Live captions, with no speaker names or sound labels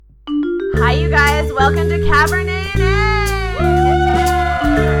Hi, you guys. Welcome to Cabernet and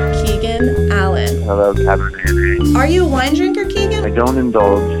Keegan Allen. Hello, Cabernet. Are you a wine drinker, Keegan? I don't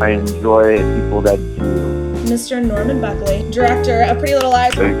indulge. I enjoy people that do. Mr. Norman Buckley, director of Pretty Little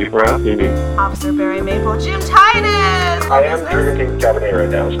Liars. Thank you for asking me. Officer Barry Maple, Jim Titus. I am drinking Cabernet right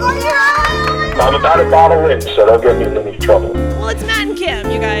now. So. Oh, yeah. I'm about a bottle in, so don't get me in any trouble. Well, it's Matt and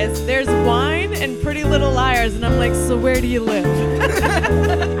Kim, you guys. There's wine and Pretty Little Liars, and I'm like, so where do you live?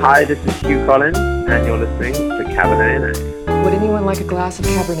 Hi, this is Hugh Collins, and you're listening to Cabernet and Would anyone like a glass of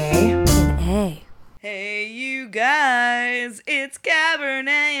Cabernet? An A. Hey, you guys, it's Cabernet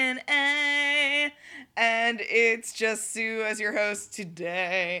and A. And it's just Sue as your host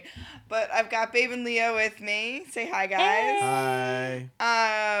today. But I've got Babe and Leo with me. Say hi, guys. Hi.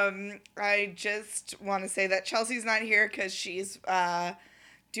 I just want to say that Chelsea's not here because she's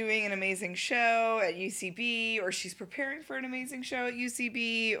doing an amazing show at UCB, or she's preparing for an amazing show at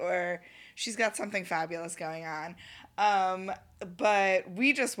UCB, or she's got something fabulous going on. But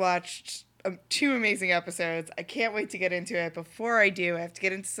we just watched 2 amazing episodes. I can't wait to get into it. Before I do, I have to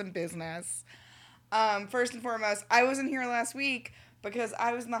get into some business. First and foremost, I wasn't here last week because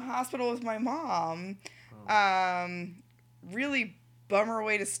I was in the hospital with my mom. Really bummer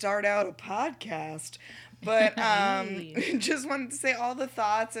way to start out a podcast. But just wanted to say all the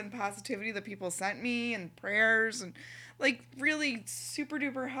thoughts and positivity that people sent me and prayers and like really super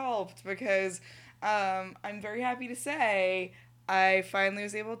duper helped because I'm very happy to say I finally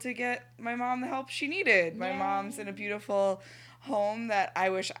was able to get my mom the help she needed. My mom's in a beautiful home that I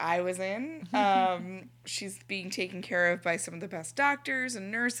wish I was in. She's being taken care of by some of the best doctors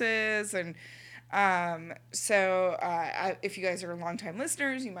and nurses. And if you guys are longtime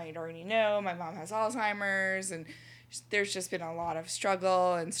listeners, you might already know my mom has Alzheimer's, and there's just been a lot of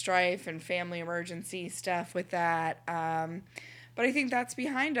struggle and strife and family emergency stuff with that. But I think that's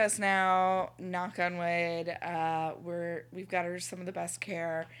behind us now. Knock on wood. We've got her some of the best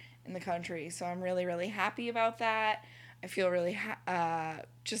care in the country. So I'm really, really happy about that. I feel really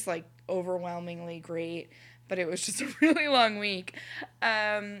just like overwhelmingly great, but it was just a really long week.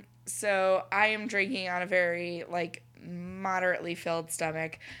 So I am drinking on a very like moderately filled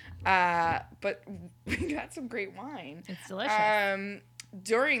stomach, but we got some great wine. It's delicious.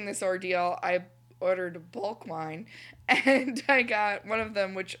 During this ordeal, I ordered bulk wine, and I got one of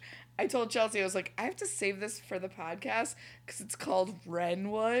them, which I told Chelsea, I was like, I have to save this for the podcast because it's called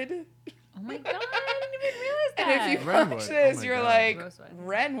Wrenwood. Oh my god, I didn't even realize that. And if you watch this, you're like,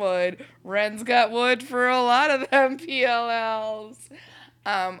 Wrenwood. Wren's got wood for a lot of them PLLs.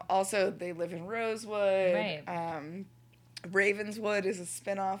 Also, they live in Rosewood. Right. Ravenswood is a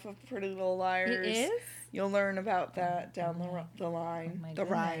spinoff of Pretty Little Liars. It is? You'll learn about that down the line. Oh the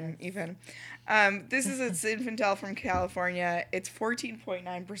Rhine, even. This is a Zinfandel from California. It's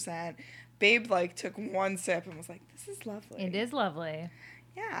 14.9%. Babe, took one sip and was like, this is lovely. It is lovely.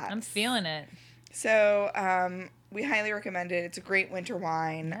 Yeah. I'm feeling it. So, we highly recommend it. It's a great winter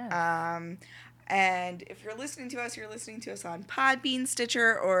wine. Yes. And if you're listening to us on Podbean,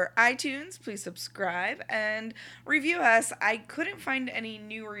 Stitcher, or iTunes, please subscribe and review us. I couldn't find any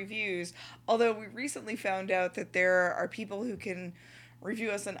new reviews, although we recently found out that there are people who can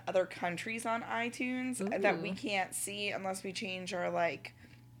review us in other countries on iTunes that we can't see unless we change our,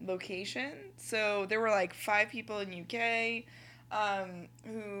 location. So there were, 5 people in UK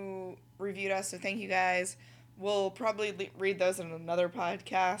who reviewed us, so thank you guys. We'll probably read those in another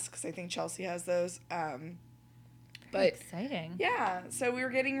podcast because I think Chelsea has those. But exciting. Yeah, so we were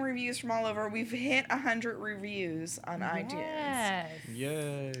getting reviews from all over. We've hit 100 reviews on iTunes.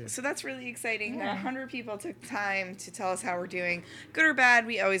 Yay. So that's really exciting that 100 people took time to tell us how we're doing. Good or bad,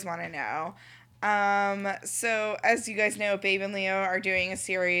 we always want to know. So as you guys know, Babe and Leo are doing a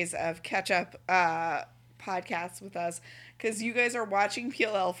series of catch-up podcasts with us because you guys are watching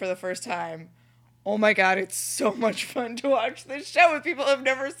PLL for the first time. Oh my god, it's so much fun to watch this show with people who have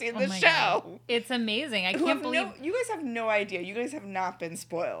never seen the show. God. It's amazing. I can't believe... you guys have no idea. You guys have not been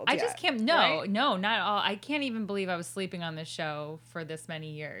spoiled I yet, just can't... right? No, not at all. I can't even believe I was sleeping on this show for this many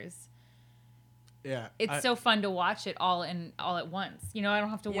years. Yeah. It's so fun to watch it all at once. I don't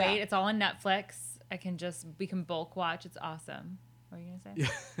have to wait. It's all on Netflix. We can bulk watch. It's awesome. What are you going to say?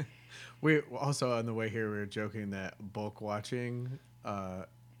 Yeah. We also, on the way here, we were joking that bulk watching...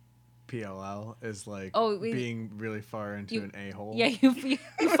 PLL is being really far into an a-hole. Yeah, you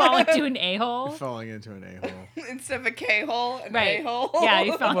fall into an a-hole. You're falling into an a-hole. Instead of a K-hole, an right. a-hole. Yeah,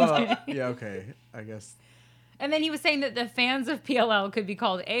 you fall into an yeah, okay. I guess. And then he was saying that the fans of PLL could be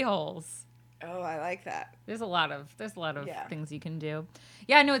called a-holes. Oh, I like that. There's a lot of Yeah. things you can do.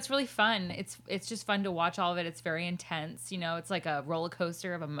 Yeah, no, it's really fun. It's just fun to watch all of it. It's very intense. You know, it's like a roller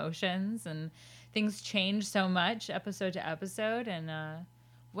coaster of emotions, and things change so much episode to episode. And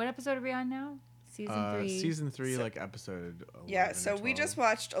what episode are we on now? Season 3. Season 3, like episode 11 Yeah, so or we 12. just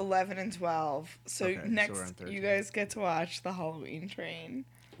watched 11 and 12. So Okay, so next, we're on 13. you guys get to watch the Halloween Train,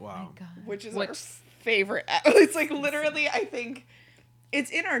 Wow. God. which is Which- our favorite. It's like literally, I think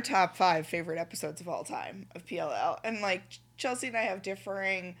it's in our top 5 favorite episodes of all time of PLL. And like Chelsea and I have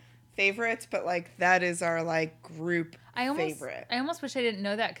differing favorites, but like that is our like group favorite. I almost wish I didn't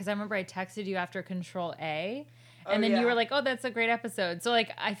know that, because I remember I texted you after Control A, Oh, and then you yeah. were like, "Oh, that's a great episode." So like,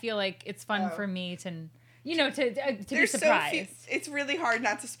 I feel like it's fun for me to, you know, to be There's surprised. it's really hard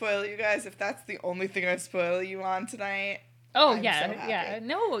not to spoil you guys if that's the only thing I spoil you on tonight. Oh I'm yeah, so happy. yeah.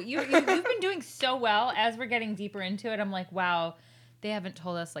 No, you've been doing so well. As we're getting deeper into it, I'm like, wow, they haven't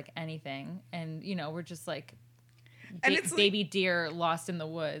told us like anything, and you know, we're just like, And it's like- baby deer lost in the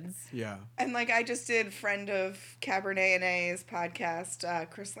woods. Yeah. And like I just did friend of Cabernet and A's podcast,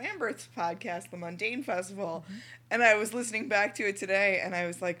 Chris Lambert's podcast, The Mundane Festival, and I was listening back to it today, and I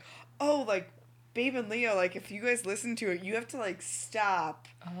was like, oh, like Babe and Leo, like if you guys listen to it, you have to like stop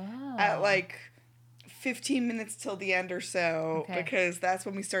Oh. at like 15 minutes till the end or so, Okay. because that's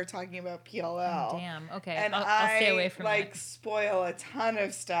when we start talking about PLL. Oh, damn. Okay, And I'll stay away from like it. spoil a ton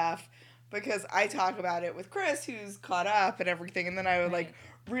of stuff because I talk about it with Chris, who's caught up and everything, and then I would like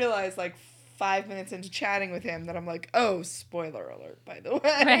realize like 5 minutes into chatting with him that I'm like, oh, spoiler alert, by the way.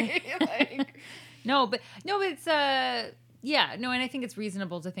 Right. Like, No, but it's yeah, no, and I think it's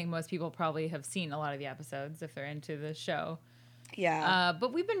reasonable to think most people probably have seen a lot of the episodes if they're into the show. yeah.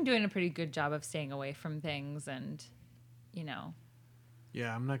 But we've been doing a pretty good job of staying away from things, and you know,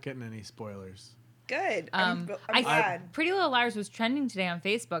 Yeah, I'm not getting any spoilers. Good. I'm glad. Pretty Little Liars was trending today on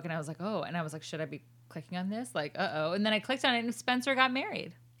Facebook, and I was like, oh, and I was like, should I be clicking on this? Like, and then I clicked on it, and Spencer got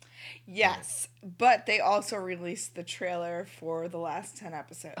married. Yes, but they also released the trailer for the last 10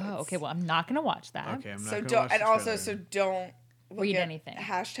 episodes. Oh, okay. Well, I'm not gonna watch that. Okay, I'm not So gonna don't, watch and the also, trailer. so don't look Read at anything.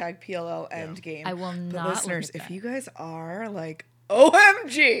 Hashtag PLL Endgame. I will But not look listeners, at if that. you guys are like,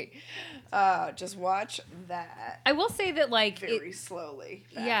 OMG, just watch that I will say that, like, very slowly.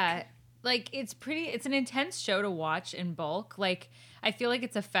 back. yeah, like it's an intense show to watch in bulk. Like, I feel like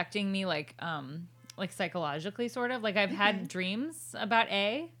it's affecting me, like psychologically, sort of. Like, I've had dreams about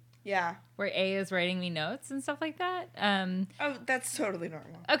A, Yeah. where A is writing me notes and stuff like that. Oh, that's totally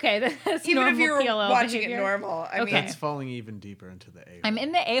normal. Okay, that's Even normal if you're PLL watching behavior. it normal. I Okay. It's falling even deeper into the A. I'm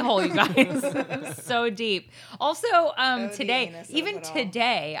in the a-hole, you guys. I'm so deep. Also, the today, anus of even it all.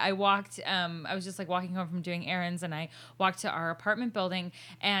 today, I walked, I was just like walking home from doing errands, and I walked to our apartment building,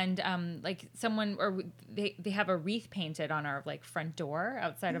 and like someone, or they have a wreath painted on our like front door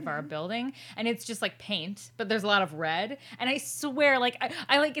outside of our building, and it's just like paint, but there's a lot of red, and I swear, like,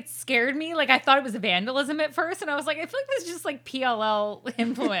 I like, it scared me. Like, I thought it was vandalism at first, and I was like, I feel like this is just like PLL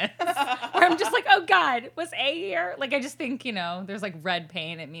influence, where I'm just like, oh God, was A here? Like, I just think, you know, there's like red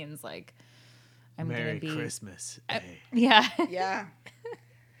paint. It means like I'm Merry gonna be Christmas. A. Yeah. Yeah.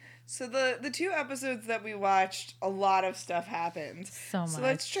 So the 2 episodes that we watched, a lot of stuff happened. So So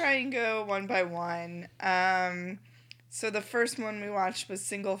let's much. try and go one by one. So the first one we watched was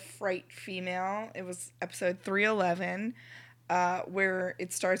Single Fright Female. It was episode 311, where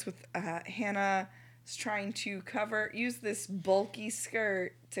it starts with Hannah is trying to use this bulky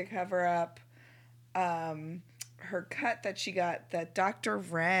skirt to cover up her cut that she got that Dr.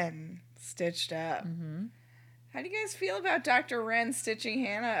 Wren stitched up. Mm-hmm. How do you guys feel about Dr. Wren stitching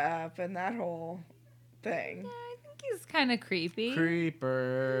Hannah up and that whole thing? I think he's kind of creepy.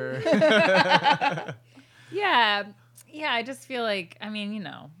 Creeper. Yeah. Yeah, I just feel like, I mean, you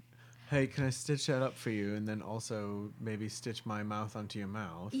know. Hey, can I stitch that up for you and then also maybe stitch my mouth onto your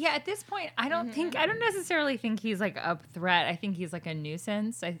mouth? Yeah, at this point, I don't necessarily think he's like a threat. I think he's like a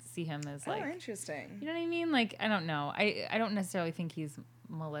nuisance. I see him as like, Oh, interesting. you know what I mean? Like, I don't know. I don't necessarily think he's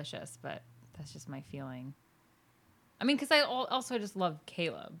malicious, but that's just my feeling. I mean, because I also just love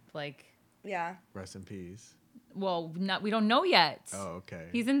Caleb. Like, Yeah. Rest in peace. well, we don't know yet. Oh, okay.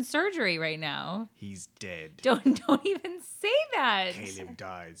 He's in surgery right now. He's dead. Don't even say that. Caleb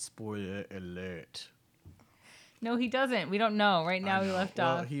died. Spoiler alert. No, he doesn't. We don't know. Right now, I he know. left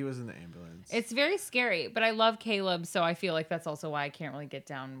well, off. he was in the ambulance. It's very scary, but I love Caleb, so I feel like that's also why I can't really get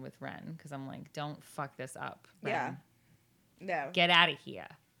down with Ren, because I'm like, don't fuck this up, Ren. Yeah. No. Get out of here.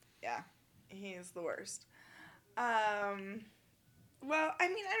 Yeah. He is the worst. Well, I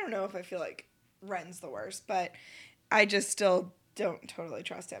mean, I don't know if I feel like Ren's the worst, but I just still don't totally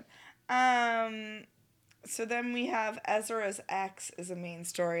trust him. So then we have Ezra's ex as a main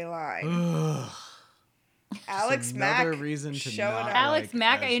storyline. Ugh. Alex another Mack reason to showing not up. Alex like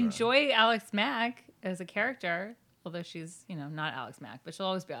Mack. I Ezra. enjoy Alex Mack as a character, although she's, not Alex Mack, but she'll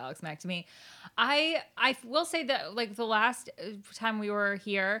always be Alex Mack to me. I will say that, like, the last time we were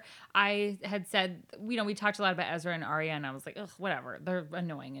here, I had said, we talked a lot about Ezra and Arya, and I was like, ugh, whatever. They're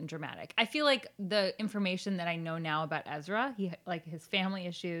annoying and dramatic. I feel like the information that I know now about Ezra, his family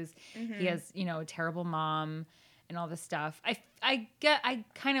issues, he has, a terrible mom and all this stuff. I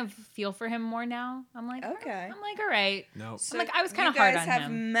kind of feel for him more now. I'm like, Okay. I'm like, all right. Nope. So Like, I was kind of hard on You guys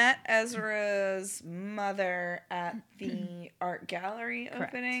have him. met Ezra's mother at the art gallery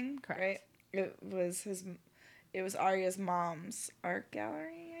opening, Correct. right? It was Arya's mom's art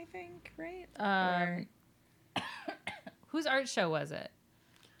gallery, I think, right? Whose art show was it?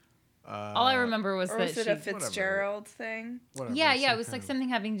 All I remember was Or that was it she. a Fitzgerald thing? Whatever, Yeah, some it was kind like of- something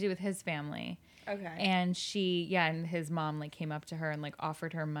having to do with his family. Okay. And and his mom like came up to her and like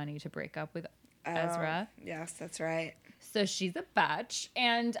offered her money to break up with Ezra. Yes, that's right. So she's a bitch,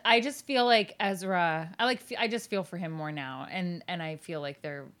 and I just feel like Ezra. I just feel for him more now, and I feel like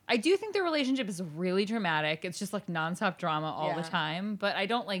I do think their relationship is really dramatic. It's just like nonstop drama all the Yeah. time, but I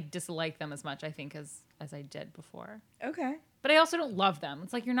don't like dislike them as much, I think, as I did before. Okay. But I also don't love them.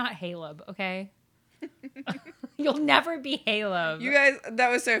 It's like, you're not Caleb, okay? You'll never be Caleb. You guys, that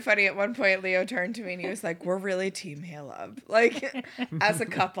was so funny. At one point, Leo turned to me and he was like, "We're really Team Caleb, like as a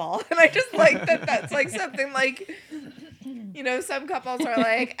couple." And I just like that. That's like something like, some couples are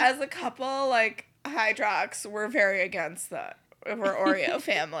like, as a couple, like Hydrox, we're very against that. We're Oreo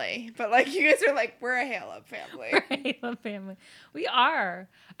family, but like you guys are like, we're a Caleb family. Caleb family. We are.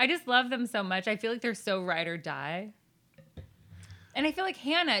 I just love them so much. I feel like they're so ride or die. And I feel like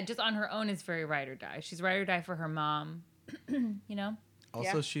Hannah, just on her own, is very ride or die. She's ride or die for her mom,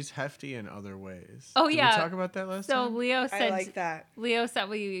 Also, Yeah. she's hefty in other ways. Oh, Did yeah. we talk about that last So time? Leo said, I like that. Leo said,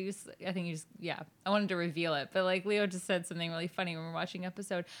 I wanted to reveal it, but like Leo just said something really funny when we were watching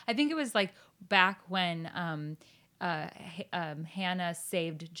episode. I think it was like back when Hannah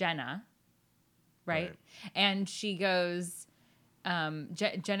saved Jenna, right? And she goes,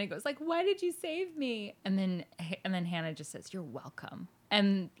 Jenna goes like, "Why did you save me?" And then Hannah just says, "You're welcome."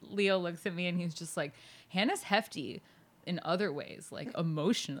 And Leo looks at me and he's just like, "Hannah's hefty in other ways, like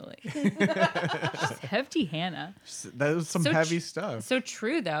emotionally." She's hefty Hannah. That was some So heavy stuff. So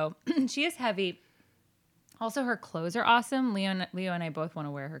true though. She is heavy. Also, her clothes are awesome. Leo and I both want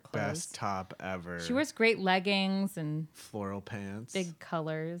to wear her clothes. Best top ever. She wears great leggings and floral pants. big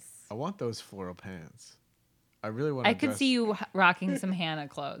colors. I want those floral pants. I really want. I could see you rocking some Hannah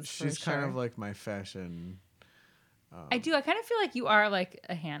clothes. She's for sure. kind of like my fashion. I do. I kind of feel like you are like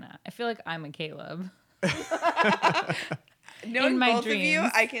a Hannah. I feel like I'm a Caleb. Knowing my both of you,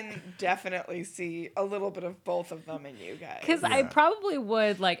 dreams. I can definitely see a little bit of both of them in you guys. Because I probably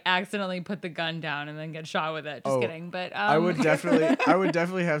would like accidentally put the gun down and then get shot with it. Just kidding. But I would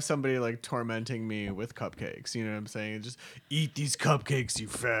definitely have somebody like tormenting me with cupcakes. You know what I'm saying? Just eat these cupcakes, you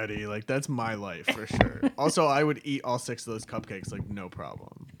fatty. Like that's my life for sure. Also, I would eat all 6 of those cupcakes like no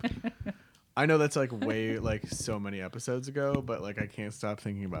problem. I know that's like way like so many episodes ago, but like I can't stop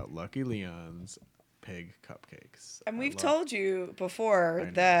thinking about Lucky Leon's pig cupcakes. And we've told you before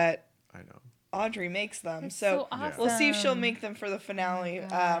know. that I know. Audrey makes them. It's So so awesome. we'll see if she'll make them for the finale,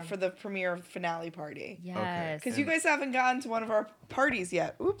 God. for the premiere finale party. yes. Because you guys haven't gotten to one of our parties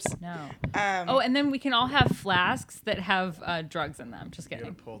yet. Oops. No. Um, And then we can all have flasks that have drugs in them. Just You gotta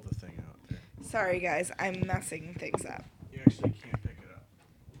kidding. pull the thing out there. Sorry, guys. I'm messing things up. You actually can't pick it up.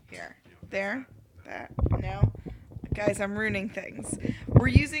 Here. There. That. No. Guys, I'm ruining things. We're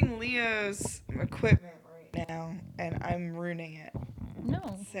using Leo's equipment right now, and I'm ruining it.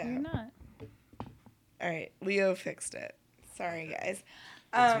 No, So. you're not. All right. Leo fixed it. Sorry, guys.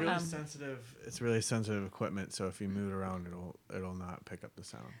 It's really sensitive. It's really sensitive equipment, so if you move it around, it'll not pick up the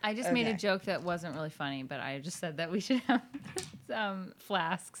sound. I just made a Okay. joke that wasn't really funny, but I just said that we should have some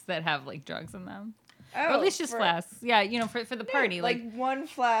flasks that have like drugs in them. Or at least just flasks. Yeah, for the party. Like one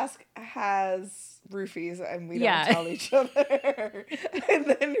flask has roofies and we Yeah. don't tell each other. And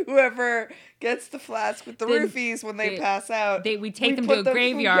then whoever gets the flask with the Then roofies when they they- pass out, we take them put to a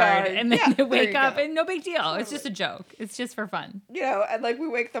graveyard and then Yeah, they wake there you up go. and no big deal. It's just a joke. It's just for fun. And like we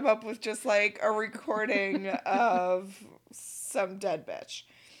wake them up with just like a recording of some dead bitch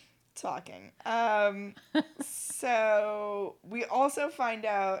talking. So we also find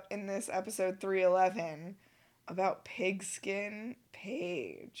out in this episode 311 about Pigskin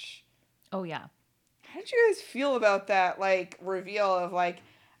Paige. Oh yeah. How did you guys feel about that, like, reveal of, like,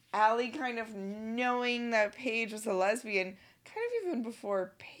 Allie kind of knowing that Paige was a lesbian, kind of even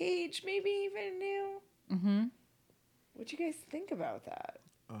before Paige maybe even knew? Mm-hmm. What'd you guys think about that?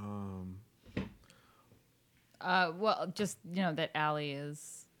 Well, just that Allie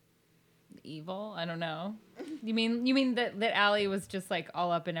is evil. I don't know. You mean that Allie was just like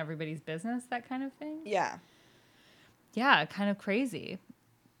all up in everybody's business, that kind of thing? Yeah. Yeah, kind of crazy.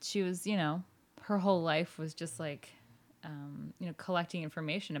 She was, her whole life was just like, collecting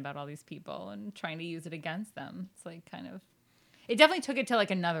information about all these people and trying to use it against them. It's like it definitely took it to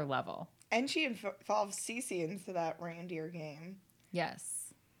like another level. And she involved Cece into that reindeer game.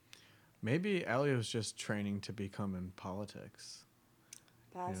 Yes. Maybe Allie was just training to become in politics.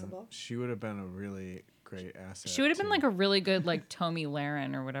 Possible. She would have been a really great asset. She would have been like a really good like Tommy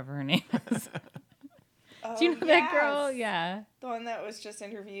Lahren or whatever her name is. Oh, Do you know that girl? Yeah. The one that was just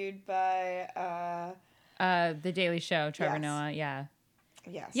interviewed by The Daily Show, Trevor Yes. Noah. Yeah.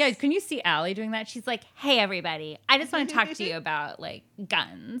 Yes. Yeah, can you see Allie doing that? She's like, "Hey everybody, I just want to talk to you about like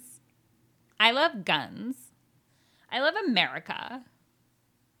guns. I love guns. I love America."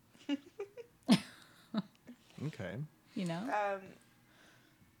 Okay.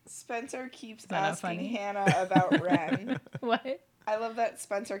 Spencer keeps that not asking funny? Hannah about Ren. What? I love that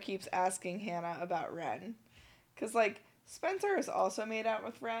Spencer keeps asking Hannah about Ren. Because, like, Spencer is also made out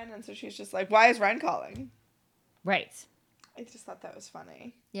with Ren, and so she's just like, why is Ren calling? Right. I just thought that was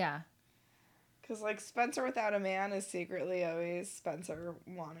funny. Yeah. Because, like, Spencer without a man is secretly always Spencer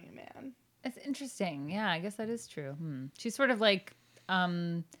wanting a man. It's interesting. Yeah, I guess that is true. She's sort of like,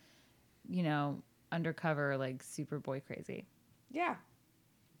 undercover, like super boy crazy. Yeah.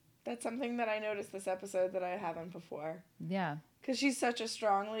 That's something that I noticed this episode that I haven't before. Yeah. Because she's such a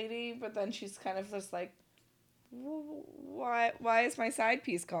strong lady, but then she's kind of just like, why is my side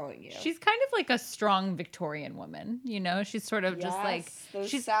piece calling you? She's kind of like a strong Victorian woman, She's sort of just like those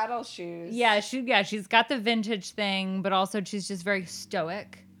she's saddle shoes. Yeah, she's got the vintage thing, but also she's just very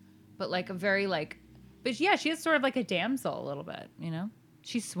stoic, but like a very like, but yeah, she is sort of like a damsel a little bit,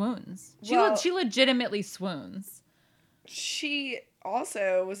 She swoons. She legitimately swoons. She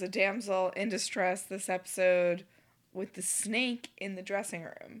also was a damsel in distress this episode with the snake in the dressing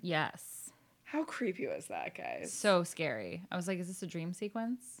room. Yes. How creepy was that, guys? So scary. I was like, is this a dream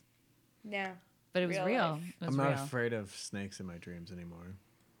sequence? No. But it was real. life. It was I'm not real. afraid of snakes in my dreams anymore.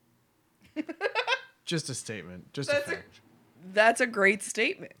 Just a statement. Just a fact. That's a great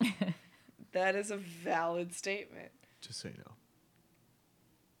statement. That is a valid statement. Just so you know.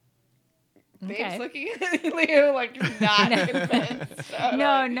 Babe's looking at Leo like not convinced.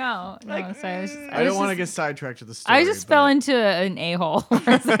 No. Like, Sorry. I don't want to get sidetracked with the story. I just fell into an a-hole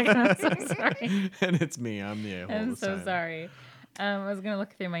for a second. I'm so sorry. And it's me. I'm the a-hole. I'm so sorry. I was going to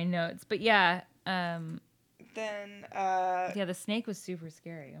look through my notes. But yeah. Then, the snake was super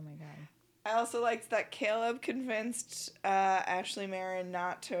scary. Oh my God. I also liked that Caleb convinced Ashley Marin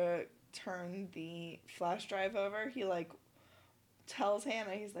not to turn the flash drive over. He tells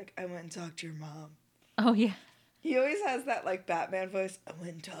Hannah, he's like, I went and talked to your mom. Oh yeah. He always has that Batman voice. I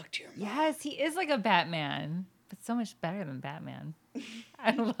went and talked to your mom. Yes, he is like a Batman, but so much better than Batman.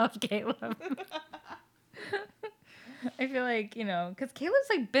 I love Caleb. I feel like, because Caleb's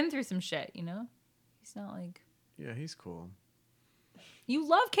been through some shit, He's not like. Yeah, he's cool. You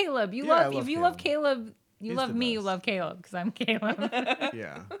love Caleb. You love Caleb, you He's love the me, you best. love Caleb, because I'm Caleb.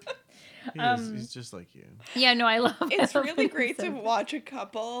 Yeah. He's just like you. Yeah, no, I love It's Caleb. really great to watch a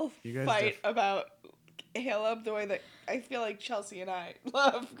couple You guys fight about Caleb the way that I feel like Chelsea and I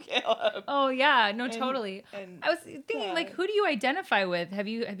love Caleb. Oh yeah, no, totally. and I was thinking, who do you identify with? Have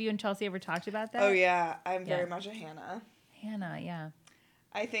you and Chelsea ever talked about that? Oh yeah, I'm Yeah. very much a Hannah. Hannah, yeah.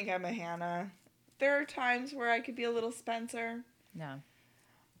 I think I'm a Hannah. There are times where I could be a little Spencer. Yeah.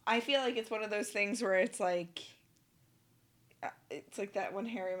 I feel like it's one of those things where it's like that when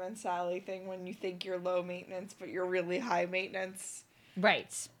Harry met Sally thing when you think you're low maintenance but you're really high maintenance.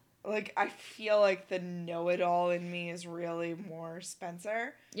 Right. Like, I feel like the know-it-all in me is really more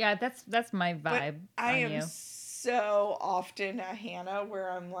Spencer. Yeah, that's my But vibe I on am you. so often a Hannah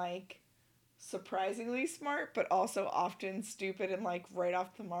where I'm surprisingly smart, but also often stupid and right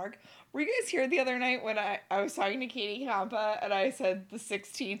off the mark. Were you guys here the other night when I was talking to Katie Kampa and I said the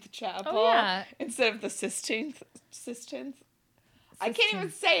 16th chapel instead of the 16th? I can't even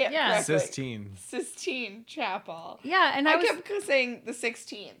say it correctly. Sistine chapel. Yeah, and I kept saying the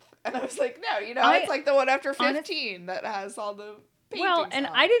 16th. And I was like, no, it's the one after 15 that has all the paintings. Well, and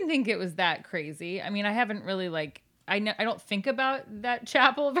on. I didn't think it was that crazy. I mean, I haven't really I don't think about that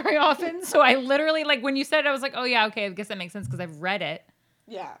chapel very often. So I literally when you said it, I was like, oh yeah, okay, I guess that makes sense because I've read it.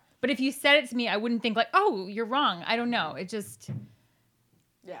 Yeah. But if you said it to me, I wouldn't think oh, you're wrong. I don't know. It just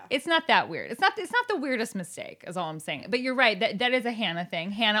Yeah. It's not that weird. It's not the weirdest mistake, is all I'm saying. But you're right. That is a Hannah thing.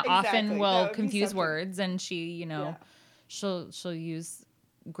 Hannah Exactly. often That will would be confuse something- words, and she, Yeah. she'll use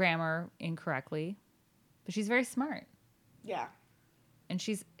grammar incorrectly. But she's very smart. Yeah. And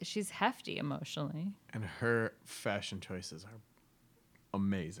she's hefty emotionally. And her fashion choices are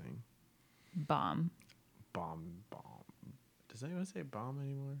amazing. Bomb. Bomb. Does anyone say bomb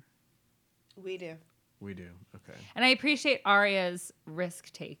anymore? We do. We do. Okay. And I appreciate Arya's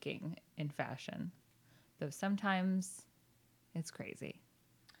risk taking in fashion, though sometimes it's crazy.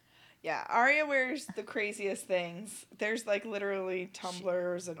 Yeah, Arya wears the craziest things. There's like literally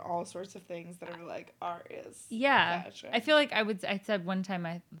tumblers and all sorts of things that are like Arya's Yeah. fashion. I feel like I said one time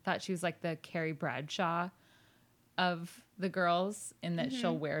I thought she was like the Carrie Bradshaw of the girls, in that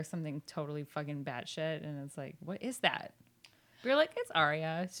she'll wear something totally fucking batshit, and it's like, what is that? We're like, it's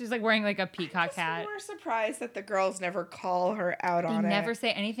Arya. She's like wearing like a peacock hat. I'm more surprised that the girls never call her out They on it. never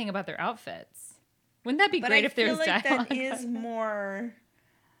say anything about their outfits. Wouldn't that be But great I if there feel was like dialogue? that is more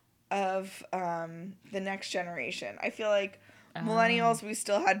of the next generation. I feel like millennials, we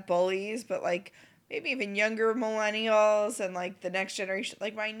still had bullies, but like maybe even younger millennials and like the next generation.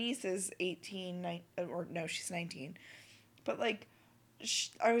 Like my niece is 18, or no, she's 19. But like,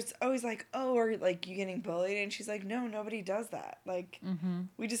 I was always like, oh, are like you getting bullied? And she's like, no, nobody does that. Like,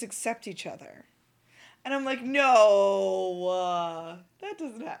 we just accept each other. And I'm like, no, that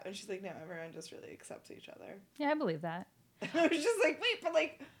doesn't happen. She's like, no, everyone just really accepts each other. Yeah, I believe that. I was just like, wait, but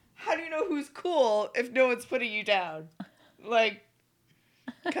like, how do you know who's cool if no one's putting you down? Like,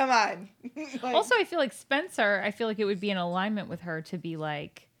 come on. Like, Also, I feel like Spencer, I feel like it would be in alignment with her to be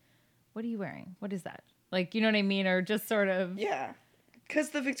like, what are you wearing? What is that? Like, you know what I mean? Or just sort of. yeah. Because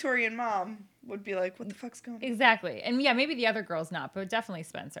the Victorian mom would be like, what the fuck's going on? Exactly. And yeah, maybe the other girl's not, but definitely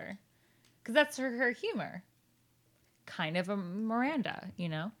Spencer. Because that's her humor. Kind of a Miranda, you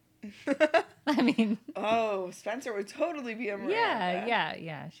know? I mean. Oh, Spencer would totally be a Miranda.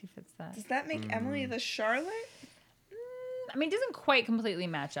 Yeah. She fits that. Does that make Emily the Charlotte? I mean, it doesn't quite completely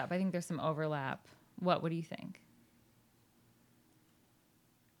match up. I think there's some overlap. What do you think?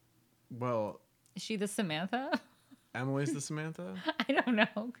 Well, Is she the Samantha? Emily's the Samantha? I don't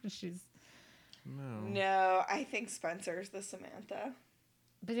know, because she's. No. No, I think Spencer's the Samantha.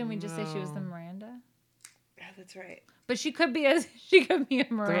 But didn't we just say she was the No. Miranda? Yeah, that's right. But she could be a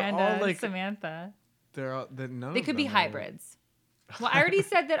Miranda all, and like, Samantha. They're all, none They of could be them are- hybrids. Well, I already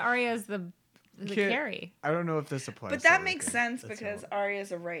said that Arya is the Can't- Carrie. I don't know if this applies. But to that makes everything. sense That's because all.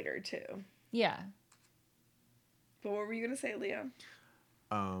 Arya's a writer too. Yeah. But what were you gonna say, Leo?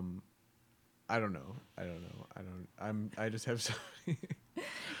 I don't know. I just have so many.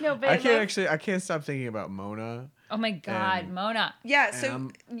 No, but I can't stop thinking about Mona. Oh my God, And- Mona. Yeah, so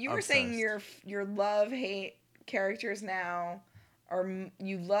I'm you were saying your love hate characters now, or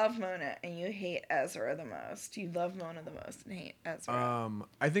you love Mona and you hate Ezra the most. You love Mona the most and hate Ezra.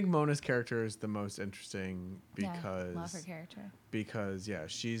 I think Mona's character is the most interesting Yeah, because love her character. because yeah,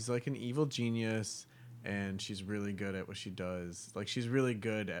 she's like an evil genius and she's really good at what she does. Like she's really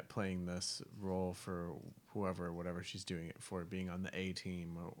good at playing this role for whatever she's doing it for, being on the A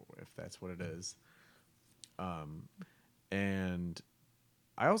team, or if that's what it is. And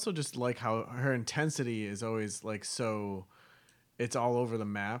I also just like how her intensity is always like so. It's all over the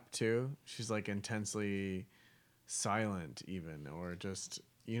map too. She's like intensely silent, even, or just,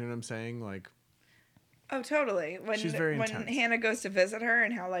 you know what I'm saying, like. Oh, totally. She's very when intense. Hannah goes to visit her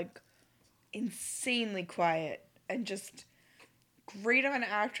and how like insanely quiet and just great of an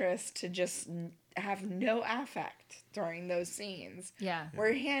actress to just have no affect during those scenes. Yeah.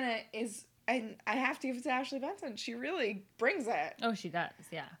 Where Hannah is, and I have to give it to Ashley Benson, she really brings it. Oh, she does.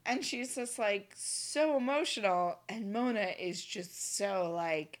 Yeah. And she's just like so emotional, and Mona is just so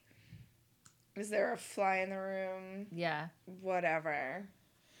like, is there a fly in the room? Yeah. Whatever.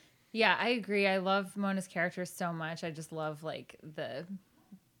 Yeah, I agree. I love Mona's character so much. I just love like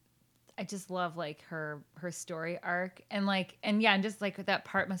her story arc and just like that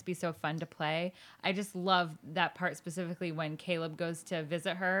part must be so fun to play. I just love that part specifically when Caleb goes to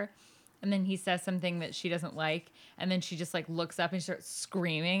visit her and then he says something that she doesn't like and then she just like looks up and starts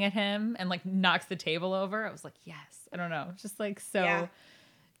screaming at him and like knocks the table over. I was like, yes. I don't know. It's just like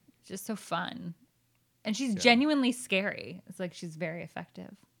just so fun. And she's genuinely scary. It's like she's very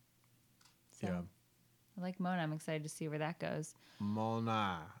effective. So, Yeah. I like Mona. I'm excited to see where that goes.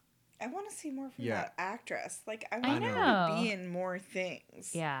 Mona. I want to see more from Yeah. that actress. Like, I I want her to know. be in more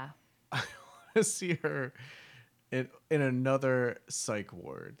things. Yeah. I want to see her in another psych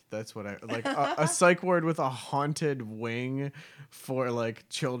ward. That's what I like. A psych ward with a haunted wing for like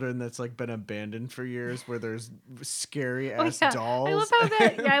children that's like been abandoned for years, where there's scary ass dolls. I love how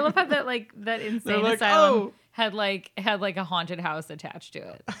that. Yeah, I love how that like that insane like, asylum had like a haunted house attached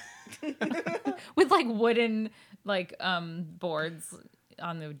to it, with like wooden like boards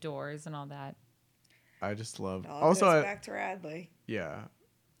on the doors and all that. I just love. All Also, goes back to Radley. yeah,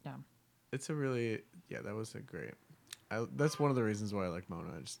 Yeah. it's a really that was a great. That's one of the reasons why I like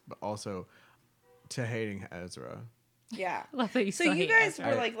Mona. But also to hating Ezra. Yeah. Love that you So still you hate guys Ezra.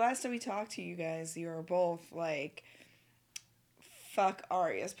 were like, last time we talked to you guys, you were both like, fuck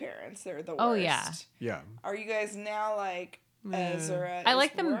Arya's parents. They're the worst. Oh, yeah. Yeah. Are you guys now like, Ezra I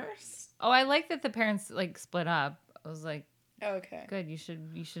like is them- worse? Oh, I like that the parents like split up. I was like, Okay. good. You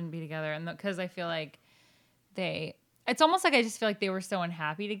shouldn't be together, and because I feel like it's almost like I just feel like they were so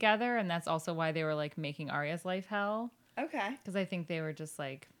unhappy together, and that's also why they were like making Arya's life hell. Okay. Because I think they were just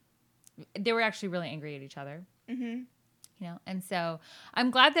like, they were actually really angry at each other. Mm-hmm. You know, and so I'm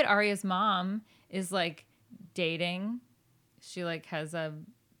glad that Arya's mom is like dating. She like has a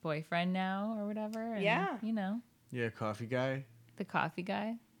boyfriend now or whatever. And, Yeah. You know, Yeah, coffee guy. the coffee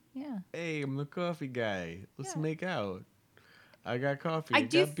guy. Yeah. Hey, I'm the coffee guy. Let's Yeah. make out. I got coffee. I I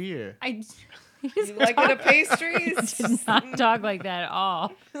do got beer. You like the pastries? did not talk like that at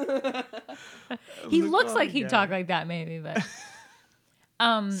all. He the looks like coffee he'd guy. talk like that maybe, but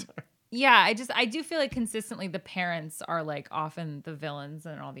yeah, I do feel like consistently the parents are like often the villains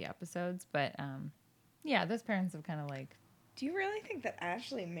in all the episodes, but yeah, those parents have kind of like Do you really think that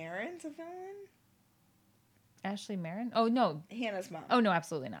Ashley Marin's a villain? Ashley Marin? Oh no. Hannah's mom. Oh no,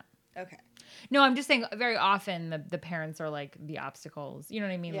 absolutely not. Okay. No, I'm just saying very often the parents are like the obstacles. You know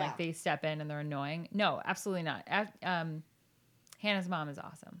what I mean? Yeah. Like they step in and they're annoying. No, absolutely not. Hannah's mom is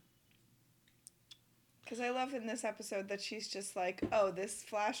awesome. Because I love in this episode that she's just like, oh, this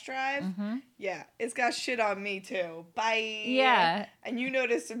flash drive? Mm-hmm. Yeah, it's got shit on me too. Bye. Yeah. And you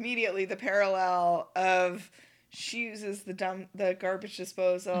notice immediately the parallel of she uses the garbage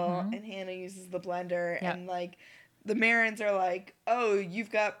disposal and Hannah uses the blender. Yep. And like the Marins are like, oh,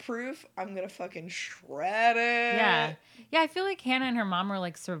 you've got proof? I'm going to fucking shred it. Yeah. Yeah, I feel like Hannah and her mom are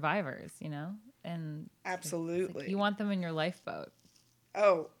like survivors, you know? And Absolutely. you want them in your lifeboat.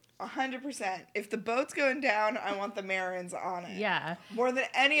 Oh, 100%. If the boat's going down, I want the Marins on it. Yeah. More than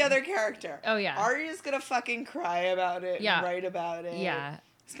any other character. Oh, yeah. Arya's gonna fucking cry about it Yeah. and write about it. Yeah.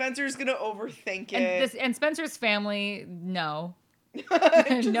 Spencer's gonna overthink And it. and Spencer's family, no. Just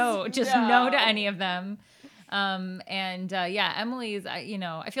no to any of them. Yeah, Emily's,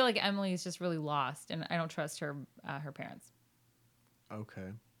 I feel like Emily's just really lost, and I don't trust her parents. Okay.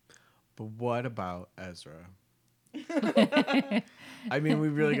 But what about Ezra? I mean, we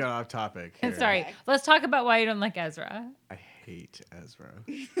really got off topic here. Sorry, let's talk about why you don't like Ezra. I hate Ezra.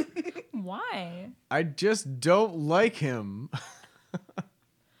 Why? I just don't like him.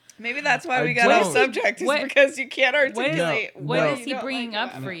 Maybe that's why I we got off don't. subject, is What- because you can't articulate No, What no. is you he don't bringing like up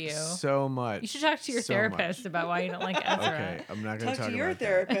about for it. you? So much. You should talk to your So therapist much. about why you don't like Ezra. Okay, I'm not going Talk to to your about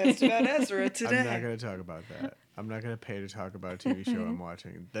that. therapist about Ezra I'm today. not going to talk about that. I'm not going to pay to talk about a TV show I'm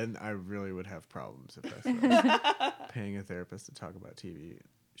watching. Then I really would have problems if that's what I was paying a therapist to talk about TV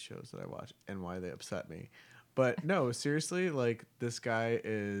shows that I watch and why they upset me. But no, seriously, like this guy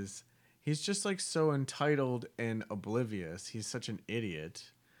he's just like so entitled and oblivious. He's such an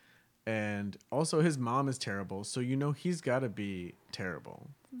idiot. And also his mom is terrible, so he's got to be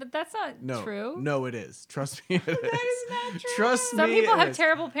terrible. But that's not true. No, it is. Trust me, it is. That is not true. Trust me. Some people it have is.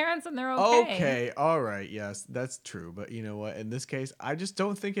 terrible parents and they're okay. Okay, all right, yes, that's true. But you know what? In this case, I just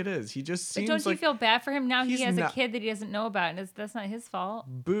don't think it is. He just But seems don't you like feel bad for him now? He he's has a not- kid that he doesn't know about, and that's not his fault.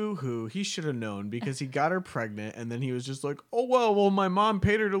 boo-hoo. He should have known because he got her pregnant, and then he was just like, "Oh well, my mom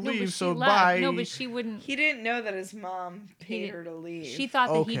paid her to No, but leave, she so left. bye." No, but she wouldn't. He didn't know that his mom paid her to leave. She thought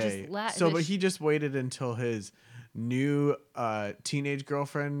that he Okay, just left. so but he just waited until his new teenage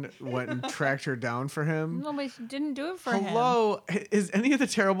girlfriend went and tracked her down for him. No, but she didn't do it for him. Hello, is any of the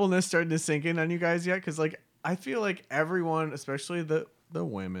terribleness starting to sink in on you guys yet? Because like I feel like everyone, especially the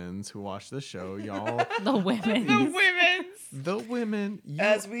women's who watch the show, y'all, The women. the women,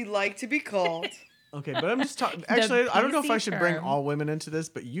 As we like to be called. okay, but I'm just talking. Actually, I don't know if I PC should bring term. all women into this,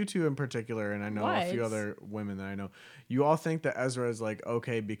 but you two in particular, and I know a few What? other women that I know. You all think that Ezra is like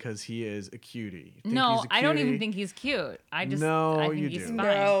okay because he is a cutie. You think No, he's a I don't even cutie? think he's cute. I No, think you he's do. fine.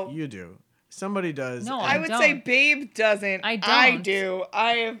 No. You do. Somebody does. No, I and- would don't. say Babe doesn't. I I don't. do.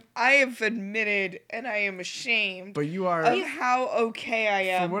 I have admitted, and I am ashamed But you are, of how okay I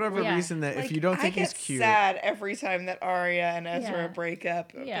am. for whatever Yeah. reason, that Like, if you don't think I he's get cute, sad every time that Arya and Ezra Yeah. break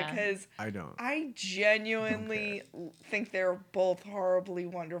up Yeah. because I don't. I genuinely think they're both horribly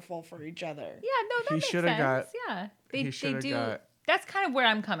wonderful for each other. Yeah, no, that He makes shoulda sense. got- Yeah, he they shoulda do. got- That's kind of where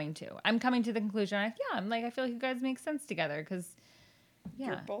I'm coming to. I'm coming to the conclusion. I'm like, I feel like you guys make sense together because, yeah,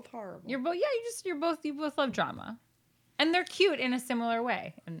 You're both horrible. you're both. Yeah, you both love drama, and they're cute in a similar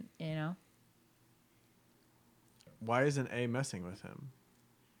way, and you know. Why isn't A messing with him?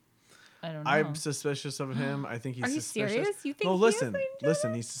 I don't know. I'm suspicious of him. I think he's Are you suspicious. serious? You think No, he is listen, leading to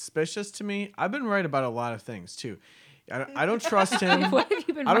listen. He's suspicious to me. I've been right about a lot of things too. I don't trust him. What have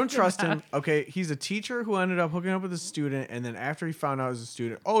you been I don't right trust about? him. Okay, he's a teacher who ended up hooking up with a student, and then after he found out he was a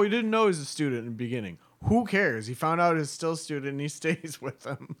student, oh, he didn't know he was a student in the beginning. Who cares? He found out he's still a student, and he stays with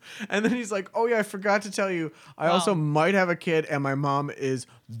him. And then he's like, oh yeah, I forgot to tell you, I also might have a kid, and my mom is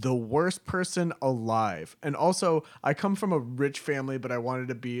the worst person alive. And also, I come from a rich family, but I wanted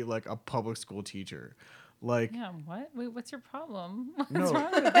to be like a public school teacher. Like, Yeah, what? Wait, what's your problem? What's No.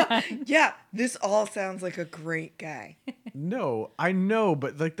 wrong with that? Yeah, this all sounds like a great guy. no, I know,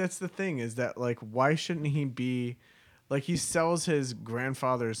 but like that's the thing is that like why shouldn't he be like he sells his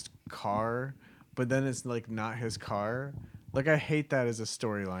grandfather's car, but then it's like not his car. Like I hate that as a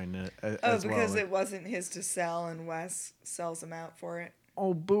storyline as Because well. it wasn't his to sell and Wes sells him out for it.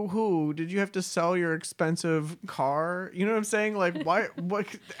 Oh, boo-hoo. Did you have to sell your expensive car? You know what I'm saying? Like, why? What?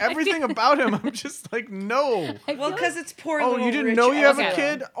 Everything about him, I'm just like, no. Well, because it's poor Oh, little you didn't rich know you have a Ezra.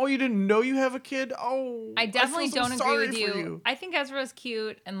 kid? Oh, you didn't know you have a kid? Oh. I definitely feel so don't sorry agree with for you. I think Ezra's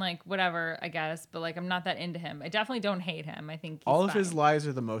cute and like whatever, I guess, but like I'm not that into him. I definitely don't hate him. I think he's All of fine. his lies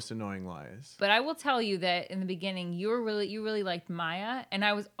are the most annoying lies. But I will tell you that in the beginning, you really liked Maya, and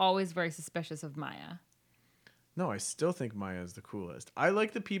I was always very suspicious of Maya. No, I still think Maya's the coolest. I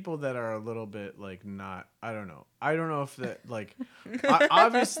like the people that are a little bit like not. I don't know. I don't know if that like.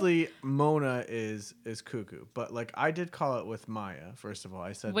 Obviously, Mona is cuckoo, but like I did call it with Maya. First of all,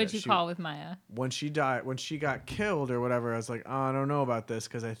 I said. What'd that you call with Maya? when she died? When she got killed or whatever, I was like, oh, I don't know about this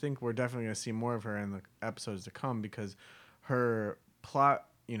because I think we're definitely gonna see more of her in the episodes to come because her plot.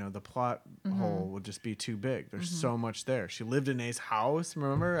 You know, the plot hole will just be too big. There's so much there. She lived in A's house,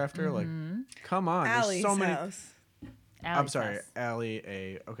 remember? After, like, come on. Allie's there's so many. house. I'm Allie's sorry, house. Allie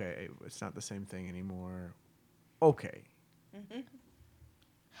A. Okay, it's not the same thing anymore. Okay.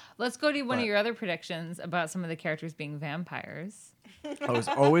 Let's go to one But- of your other predictions about some of the characters being vampires. I was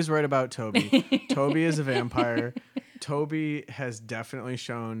always right about Toby. Toby is a vampire. Toby has definitely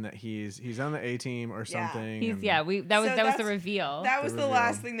shown that he's on the A team or Yeah. something. He's and- that was the that's- reveal. That was the reveal.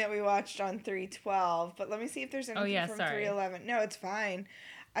 last thing that we watched on 312. But let me see if there's anything yeah, from sorry. 311. No, it's fine.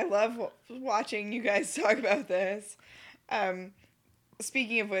 I love watching you guys talk about this.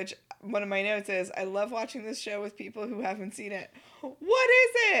 Speaking of which, one of my notes is I love watching this show with people who haven't seen it. What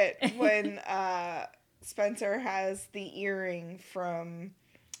is it? When Spencer has the earring from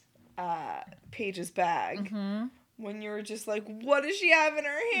Paige's bag. Mm-hmm. When you were just like, what does she have in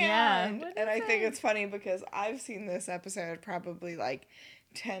her hand? what And I is think it? it's funny because I've seen this episode probably like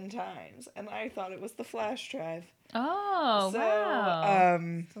 10 times, and I thought it was the flash drive. Oh, So, wow.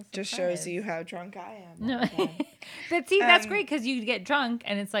 just surprised. shows you how drunk I am. No. all the time. But see, that's Um, great because you get drunk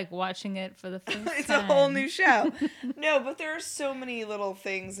and it's like watching it for the first It's time. a whole new show. No, but there are so many little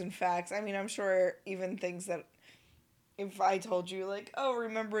things and facts. I mean, I'm sure even things that if I told you, like, oh,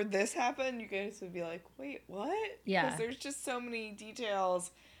 remember this happened, you guys would be like, wait, what? Yeah. Because there's just so many details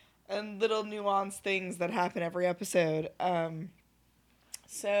and little nuanced things that happen every episode.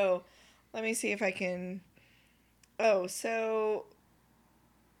 So let me see if I can. Oh, so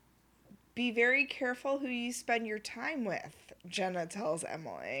be very careful who you spend your time with, Jenna tells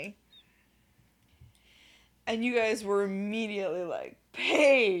Emily. And you guys were immediately like,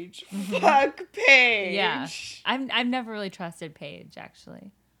 Paige, fuck Paige. Yeah. I've never really trusted Paige,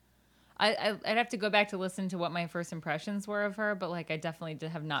 actually. I'd have to go back to listen to what my first impressions were of her, but like I definitely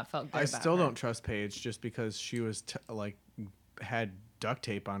have not felt good I about still her. don't trust Paige just because she was had duct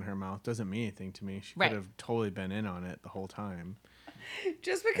tape on her mouth doesn't mean anything to me. She Right. could have totally been in on it the whole time.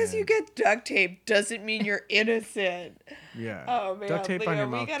 Just because you get duct tape doesn't mean you're innocent. Yeah. Oh man, Duct tape Leo, on your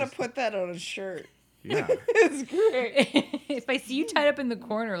we mouth. gotta just- put that on a shirt. Yeah. It's great. If I see you tied up in the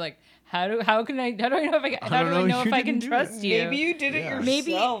corner, like how do I know if I don't know, you I can didn't do trust it. you? Maybe you did it Yeah.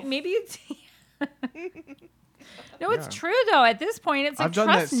 yourself. Maybe it's. No, it's Yeah. true though. At this point, it's like I've done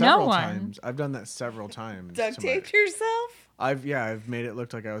that trust several no one. times. I've done that several times. Duct to my- taped yourself? I've made it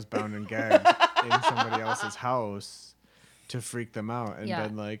look like I was bound and gagged in somebody else's house to freak them out and Yeah.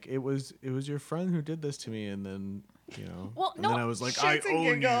 been like, it was your friend who did this to me, and then Well, and no, then I was like, I Shits and own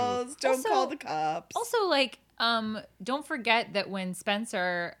you. giggles. Don't Also- call the cops. Also, like, don't forget that when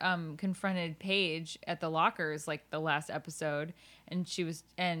Spencer confronted Paige at the lockers, like the last episode, and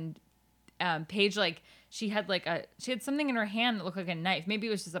Paige, like, she had something in her hand that looked like a knife. Maybe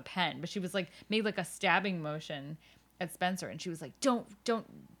it was just a pen, but she was like made like a stabbing motion at Spencer, and she was like, don't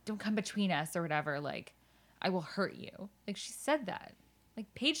come between us or whatever. Like, I will hurt you. Like, she said that.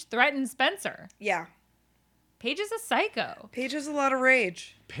 Like, Paige threatened Spencer. Yeah. Paige is a psycho. Paige has a lot of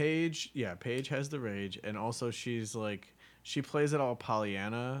rage. Paige has the rage, and also she's like, she plays it all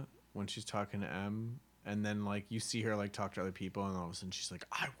Pollyanna when she's talking to M, and then like you see her like talk to other people, and all of a sudden she's like,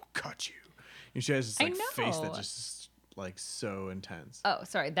 I will cut you. And she has this like face that just is like so intense. Oh,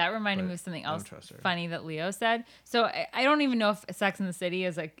 sorry. That reminded But me of something I don't else trust her. funny that Leo said. So I don't even know if Sex and the City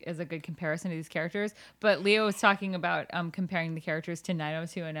is a good comparison to these characters, but Leo was talking about comparing the characters to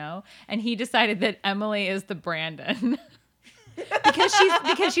 90210, and he decided that Emily is the Brandon.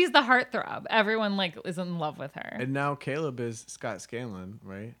 because she's the heartthrob. Everyone like is in love with her. And now Caleb is Scott Scanlon,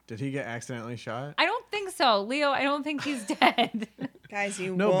 right? Did he get accidentally shot? I don't think so. Leo, I don't think he's dead. Guys,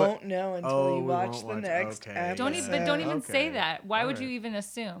 you No, but- won't know until you we watch won't the watch- next okay, episode. Don't even, but don't even say Okay. that. Why would you Alright. even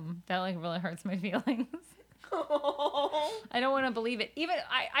assume? That like really hurts my feelings. I don't want to believe it. Even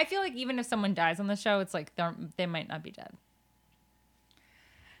I feel like even if someone dies on the show, it's like they might not be dead.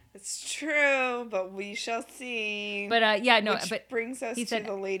 It's true, but we shall see. But yeah, no, Which but brings us he to said-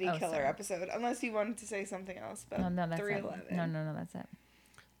 the Lady oh, Killer sorry. episode. Unless you wanted to say something else about no, that's 311. it. No, that's it.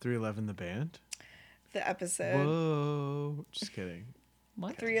 311 the band? The episode. Whoa. Just kidding.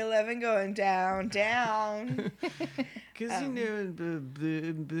 What? 311 going down, down. Because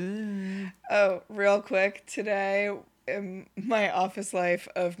Oh, real quick. Today, in my office life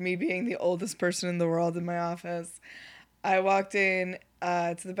of me being the oldest person in the world in my office, I walked in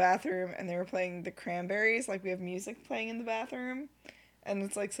to the bathroom and they were playing the Cranberries. Like, we have music playing in the bathroom. And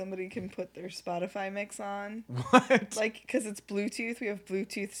it's like somebody can put their Spotify mix on. What? Like, because it's Bluetooth. We have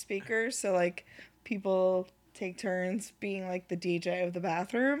Bluetooth speakers. So, like, people take turns being, like, the DJ of the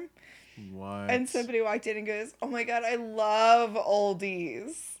bathroom. What? And somebody walked in and goes, oh my God, I love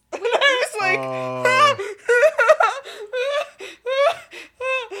oldies. And I was like,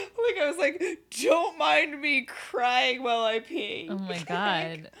 like, I was like, don't mind me crying while I pee. Oh my Like,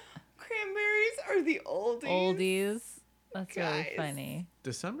 God. Cranberries are the oldies. Oldies. That's really Guys. funny.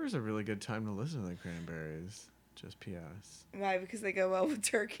 December's a really good time to listen to the Cranberries. Just P.S. Why? Because they go well with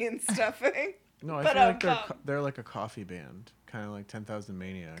turkey and stuffing. No, I But, feel like um, they're like a coffee band, kind of like 10,000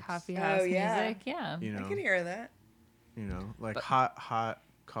 Maniacs. Coffee Oh, house yeah. music. Yeah. You know, I can hear that. like hot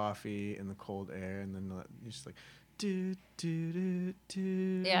coffee in the cold air, and then you just like do do do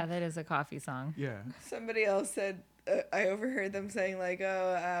do. Yeah, that is a coffee song. Yeah. Somebody else said, I overheard them saying, like,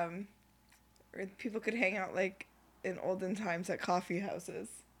 or people could hang out, like, in olden times at coffee houses.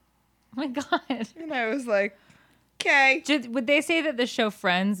 Oh my God. And I was like, okay. Would they say that the show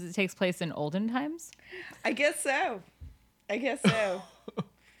Friends takes place in olden times? I guess so.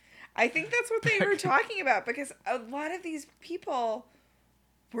 I think that's what they were talking about, because a lot of these people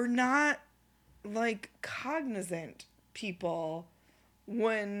were not, like, cognizant people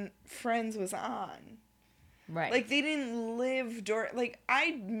when Friends was on. Right. Like, they didn't live during... Like,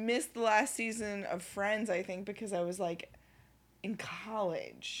 I missed the last season of Friends, I think, because I was, like, in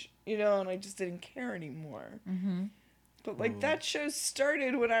college, and I just didn't care anymore. Mm-hmm. But, like, that show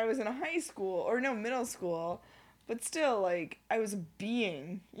started when I was in high school, middle school. But still, like, I was a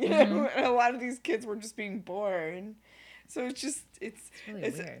being, and a lot of these kids were just being born. So it's just, it's really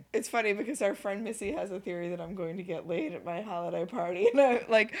weird. It's funny because our friend Missy has a theory that I'm going to get laid at my holiday party. And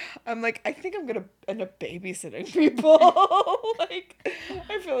I'm like, I think I'm going to end up babysitting people. Like,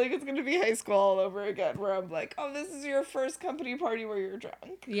 I feel like it's going to be high school all over again, where I'm like, oh, this is your first company party where you're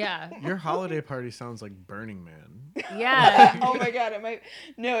drunk. Yeah. Your holiday party sounds like Burning Man. Yeah. Oh my God, it might.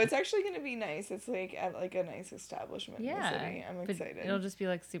 No, it's actually going to be nice. It's like at like a nice establishment in the Yeah. city. I'm But excited. it'll just be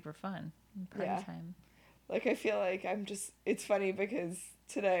like super fun. Party Yeah. time. Like, I feel like it's funny because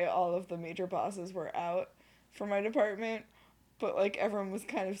today all of the major bosses were out for my department, but, like, everyone was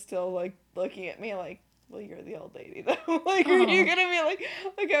kind of still, like, looking at me like, well, you're the old lady, though. Like, are you gonna be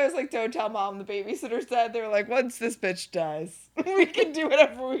like, I was like, don't tell mom the babysitter's dead. They were like, once this bitch dies, we can do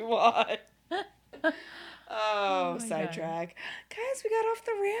whatever we want. Oh, my sidetrack. Guys, we got off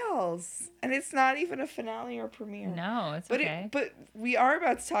the rails. And it's not even a finale or premiere. No, it's But okay. but we are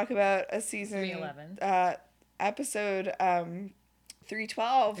about to talk about a season 311. Episode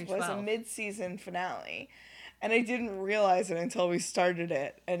 312 was a 312. mid-season finale. And I didn't realize it until we started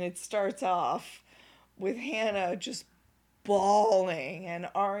it. And it starts off with Hannah just bawling, and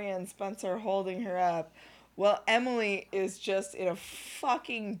Arya and Spencer holding her up. Well, Emily is just in a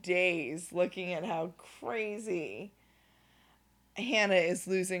fucking daze looking at how crazy Hannah is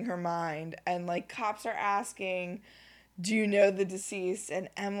losing her mind. And, like, cops are asking, do you know the deceased? And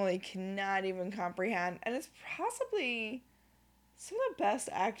Emily cannot even comprehend. And it's possibly some of the best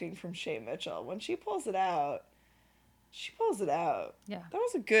acting from Shay Mitchell. When she pulls it out, she pulls it out. Yeah. That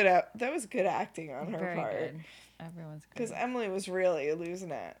was good acting on her Very part. good. Everyone's good. Because Emily was really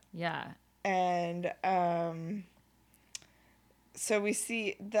losing it. Yeah. And so we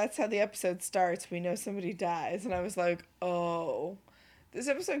see, that's how the episode starts. We know somebody dies. And I was like, oh, this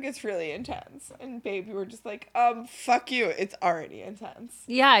episode gets really intense. And babe, you were just like, fuck you. It's already intense.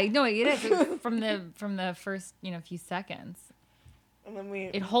 Yeah, no, it is. from the first, few seconds. And then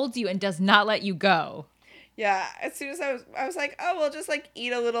it holds you and does not let you go. Yeah, as soon as I was like, oh, we'll just, like,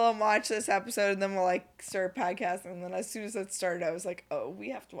 eat a little and watch this episode, and then we'll, like, start podcasting. And then as soon as it started, I was like, oh, we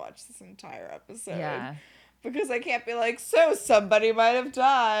have to watch this entire episode. Yeah. Because I can't be like, so somebody might have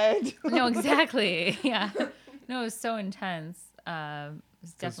died. No, exactly. Yeah. No, it was so intense. It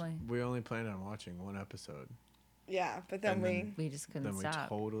was definitely... We only planned on watching one episode. Yeah, but then we just couldn't stop.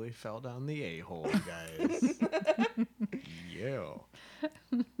 Then we totally fell down the a-hole, guys. Yeah.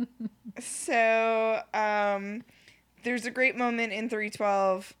 So, there's a great moment in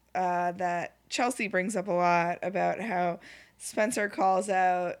 312 that Chelsea brings up a lot about how Spencer calls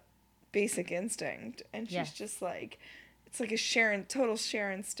out Basic Instinct, and she's just like, it's like a total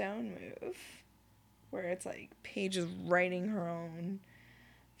Sharon Stone move, where it's like Paige is writing her own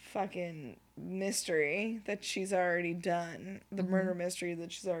fucking mystery that she's already done, the murder mystery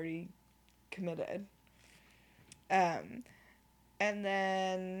that she's already committed. And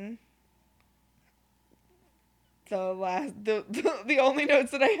then the only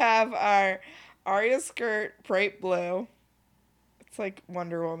notes that I have are Arya's skirt, bright blue. It's like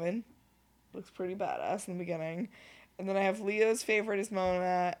Wonder Woman. Looks pretty badass in the beginning. And then I have Leo's favorite is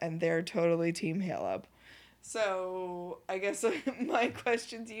Mona, and they're totally Team Caleb. So I guess my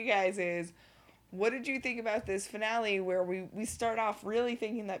question to you guys is, what did you think about this finale where we start off really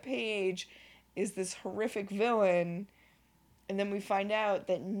thinking that Paige is this horrific villain, and then we find out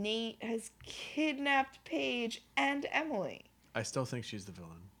that Nate has kidnapped Paige and Emily? I still think she's the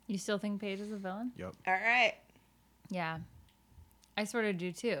villain. You still think Paige is the villain? Yep. All right. Yeah. I sort of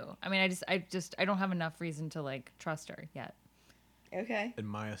do too. I mean, I don't have enough reason to, like, trust her yet. Okay. And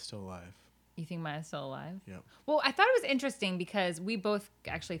Maya's still alive. You think Maya's still alive? Yep. Well, I thought it was interesting because we both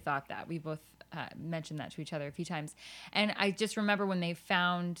actually thought that. We both mentioned that to each other a few times. And I just remember when they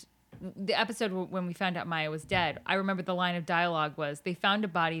found the episode when we found out Maya was dead, I remember the line of dialogue was, they found a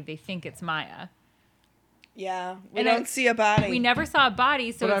body, they think it's Maya. Yeah, we don't see a body. We never saw a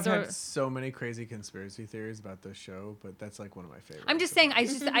body, so but I've had so many crazy conspiracy theories about this show, but that's like one of my favorites. I'm just saying, I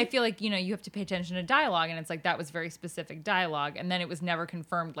feel like, you have to pay attention to dialogue, and it's like that was very specific dialogue, and then it was never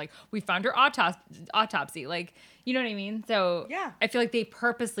confirmed, like, we found her autopsy, like, you know what I mean? So yeah. I feel like they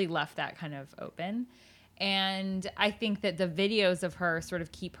purposely left that kind of open. And I think that the videos of her sort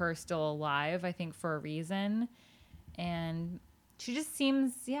of keep her still alive, I think, for a reason. And she just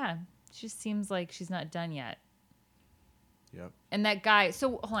seems like she's not done yet. Yep. And that guy,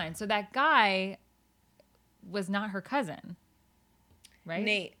 so hold on. So that guy was not her cousin, right?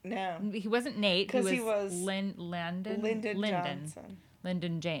 Nate, no. He wasn't Nate. Because he was Lyndon Johnson.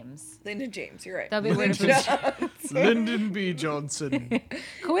 Lyndon James. Lyndon James, you're right. That'd be weird if it was Lyndon B. Johnson.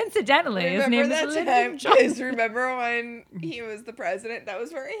 Coincidentally, his name is Lyndon Johnson. Remember when he was the president? That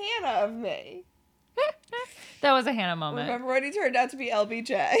was very Hannah of me. That was a Hannah moment. Remember when he turned out to be LBJ?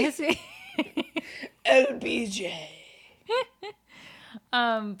 Yes, LBJ.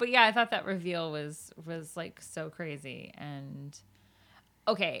 But yeah, I thought that reveal was like so crazy. And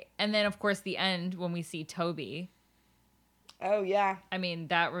okay, and then of course the end when we see Toby. Oh yeah. I mean,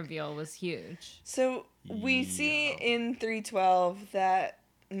 that reveal was huge. So we see in 312 that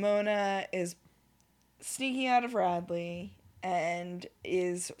Mona is sneaking out of Radley and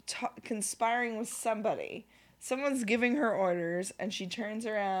is conspiring with somebody. Someone's giving her orders, and she turns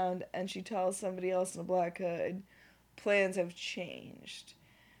around and she tells somebody else in a black hood, plans have changed.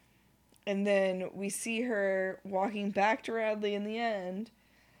 And then we see her walking back to Radley in the end,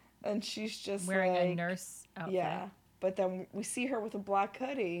 and she's just wearing like, a nurse outfit. Yeah, but then we see her with a black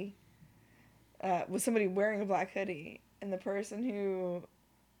hoodie, with somebody wearing a black hoodie, and the person who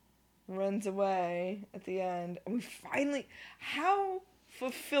runs away at the end. And we finally, how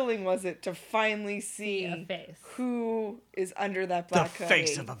fulfilling was it to finally see a face? Who is under that black hoodie? The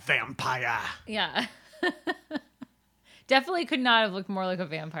face of a vampire. Yeah. Definitely could not have looked more like a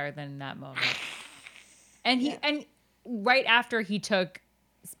vampire than in that moment. And right after he took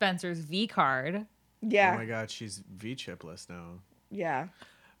Spencer's V card. Yeah. Oh my God, she's V-chipless now. Yeah.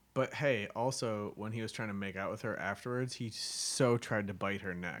 But hey, also when he was trying to make out with her afterwards, he so tried to bite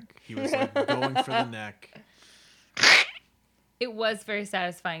her neck. He was like going for the neck. It was very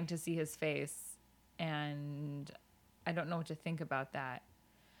satisfying to see his face, and I don't know what to think about that.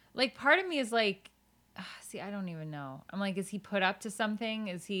 Like, part of me is like, see, I don't even know. I'm like, is he put up to something?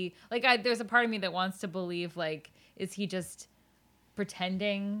 Is he like? There's a part of me that wants to believe, like, is he just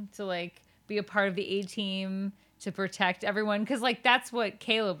pretending to like be a part of the A team to protect everyone? Because like that's what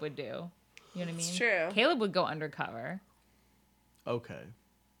Caleb would do. You know what I mean? It's true. Caleb would go undercover. Okay.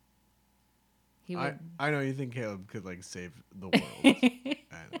 He would. I know you think Caleb could like save the world. I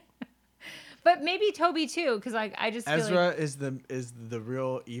know. But maybe Toby too, because like I just feel Ezra like, is the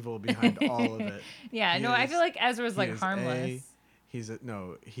real evil behind all of it. yeah, He no, I is- feel like Ezra's he like is harmless.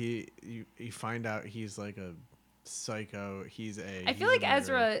 you find out he's like a psycho. I feel like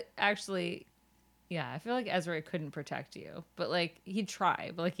Ezra actually, yeah, I feel like Ezra couldn't protect you, but like he'd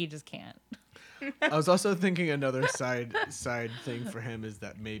try, but like he just can't. I was also thinking another side thing for him is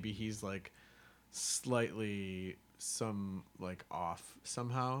that maybe he's like slightly off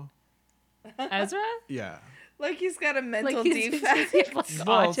somehow. Ezra? Yeah. Like he's got a mental Like he's defect. like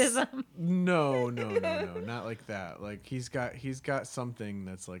Well, autism. No, not like that. Like he's got something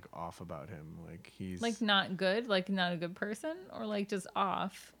that's like off about him. Like he's Like not good, like not a good person, or like just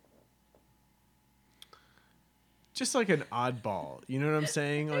off. just like an oddball. You know what I'm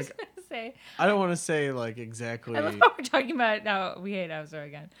saying? Like Say, I don't want to say like exactly. I love how we're talking about now. We hate Ezra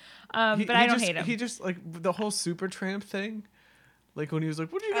again, but I don't hate him. He just like the whole Supertramp thing. Like when he was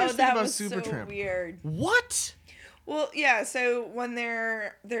like, "What do you guys Oh, think that about was so Supertramp?" weird. What? Well, yeah, so when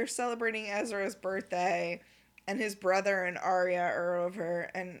they're celebrating Ezra's birthday and his brother and Arya are over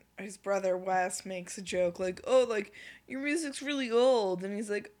and his brother Wes makes a joke like, "Oh, like your music's really old." And he's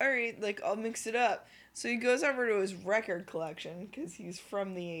like, "All right, like I'll mix it up." So he goes over to his record collection cuz he's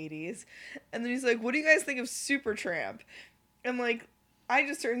from the 80s. And then he's like, "What do you guys think of Supertramp?" And like I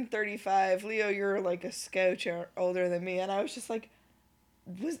just turned 35. Leo, you're like a scotch older than me, and I was just like,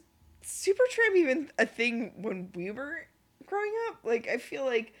 was Supertramp even a thing when we were growing up? Like, I feel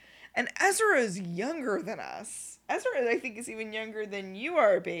like, and Ezra is younger than us. Ezra, I think, is even younger than you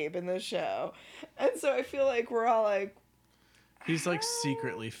are, babe, in the show. And so I feel like we're all like, He's like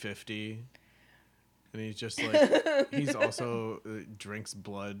secretly 50. And he's just like he's also drinks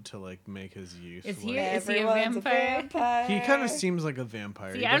blood to like make his youth. Is he like, a everyone's vampire? he kind of seems like a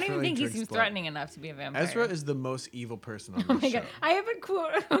vampire. See, He I don't even definitely think he drinks seems blood. threatening enough to be a vampire. Ezra is the most evil person on Oh the my show. god! I have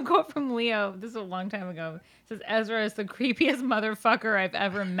a quote from Leo. This is a long time ago. It says Ezra is the creepiest motherfucker I've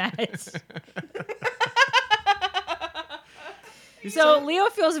ever met. So Leo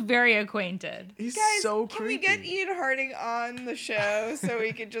feels very acquainted. He's Guys, so can we creepy. get Ian Harding on the show so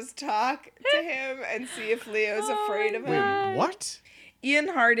we can just talk to him and see if Leo's Oh afraid my of Wait, him? what? Ian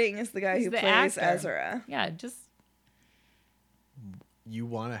Harding is the guy He's who the plays actor. Ezra. Yeah, just You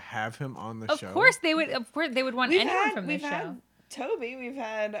want to have him on the of show? course they would. Of course they would want anyone from we've this show. had Toby. We've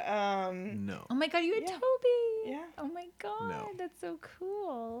had No. Oh my god, you had Yeah. Toby. Yeah. Oh my god, No. that's so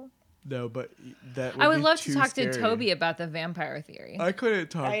cool. No, but that I would be love to too talk scary. to Toby about the vampire theory. I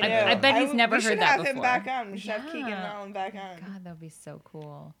couldn't talk. I to know. him. I bet he's never we heard should that have him before. back on. We should have Keegan Yeah. Allen back on. God, that would be so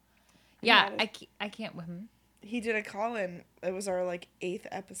cool. Yeah, Yeah, I can't with him. He did a call-in. It was our like 8th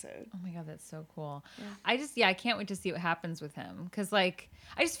episode. Oh my god, that's so cool. I can't wait to see what happens with him because like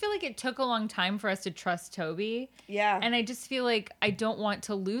I just feel like it took a long time for us to trust Toby, Yeah. and I just feel like I don't want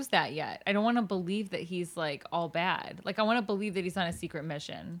to lose that yet. I don't want to believe that he's like all bad. Like I want to believe that he's on a secret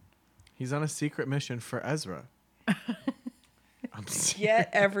mission. He's on a secret mission for Ezra. I'm Get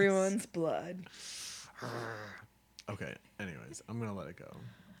everyone's blood. Okay. Anyways, I'm gonna let it go.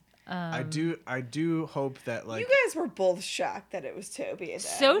 I do hope that like You guys were both shocked that it was Toby. Then.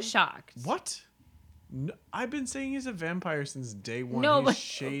 So shocked. what? No, I've been saying he's a vampire since day one. No, he's but-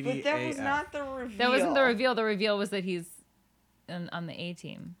 shady. But that was AF. not the reveal. That wasn't the reveal. The reveal was that he's on the A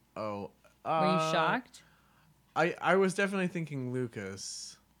team. Oh. Were you shocked? I was definitely thinking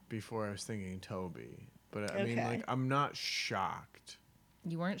Lucas before I was thinking Toby, but I mean Okay. like I'm not shocked.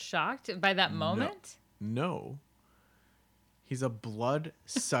 You weren't shocked by that moment? No. He's a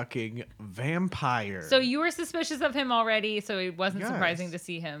blood-sucking vampire. So you were suspicious of him already, so it wasn't Yes. surprising to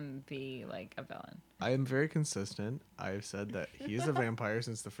see him be like a villain. I am very consistent. I've said that he is a vampire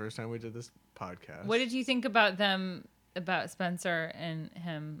since the first time we did this podcast. What did you think about them, about Spencer and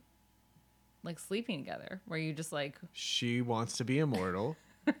him, like sleeping together? Were you just like, She wants to be immortal,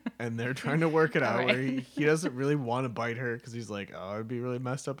 and they're trying to work it out All where right. he doesn't really want to bite her because he's like, oh, it'd be really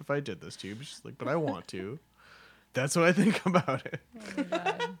messed up if I did this to you. But she's like, but I want to. That's what I think about it. Oh my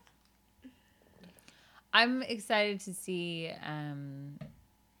God. I'm excited to see,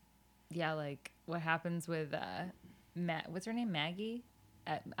 like what happens with what's her name, Maggie,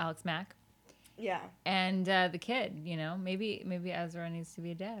 Alex Mack, Yeah. and the kid. You know, maybe Ezra needs to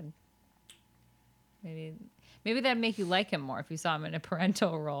be a dad. Maybe that'd make you like him more if you saw him in a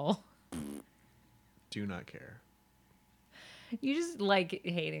parental role. Do not care. You just like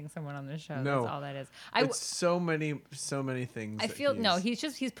hating someone on the show. No, that's all that is. It's so many things. I that feel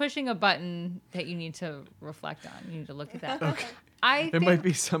he's pushing a button that you need to reflect on. You need to look at that. Okay. It might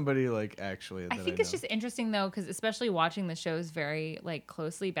be somebody like actually. That I think it's just interesting though, because especially watching the shows very like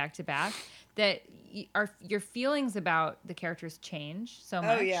closely back to back, that your feelings about the characters change so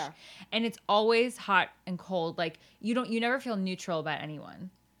much. Oh yeah, and it's always hot and cold. Like you never feel neutral about anyone.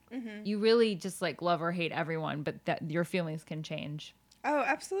 Mm-hmm. You really just like love or hate everyone, but that your feelings can change. Oh,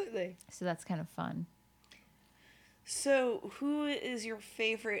 absolutely. So that's kind of fun. So who is your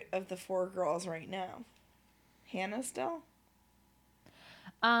favorite of the 4 girls right now? Hannah still?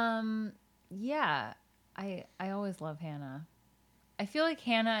 Yeah. I always love Hannah. I feel like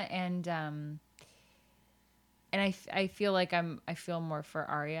Hannah and I feel like I feel more for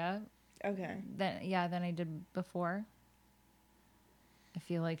Arya. Okay. Than I did before. I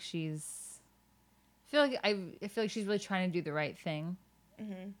feel like she's really trying to do the right thing.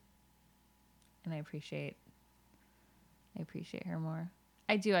 Mm-hmm. And I appreciate her more.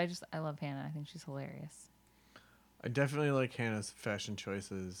 I do. I love Hannah. I think she's hilarious. I definitely like Hannah's fashion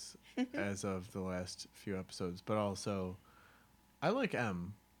choices as of the last few episodes, but also I like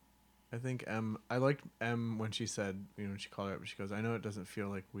M. I think I liked M when she said, when she called her up, she goes, "I know it doesn't feel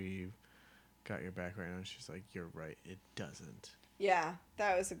like we've got your back right now." And she's like, "You're right, it doesn't." Yeah,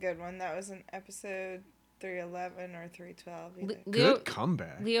 that was a good one. That was in episode 311 or 312. Good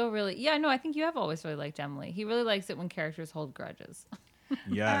comeback. Leo really, I think you have always really liked Emily. He really likes it when characters hold grudges.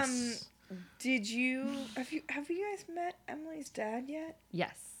 Yes. Have you guys met Emily's dad yet?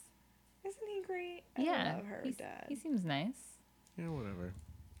 Yes. Isn't he great? I love her dad. He seems nice. Yeah, whatever.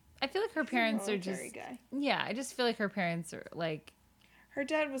 I feel like her parents are just guy. Yeah, I just feel like her parents are like. Her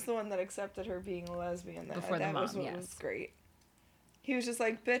dad was the one that accepted her being a lesbian. Before the mom, was what was great. He was just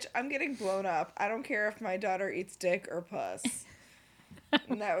like, "Bitch, I'm getting blown up. I don't care if my daughter eats dick or puss."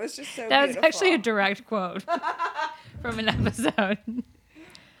 And that was just so That beautiful. was actually a direct quote from an episode.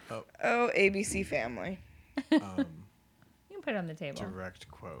 Oh, ABC Family. You can put it on the table. Direct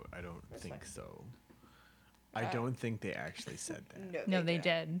quote. I don't think so. I don't think they actually said that. No, they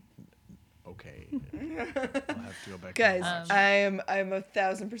did. Okay. I'll have to go back. Guys, I'm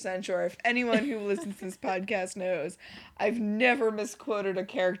 1,000% sure. If anyone who listens to this podcast knows, I've never misquoted a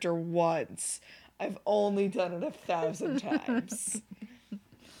character once. I've only done it 1,000 times.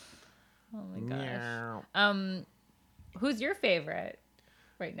 Oh my gosh. Who's your favorite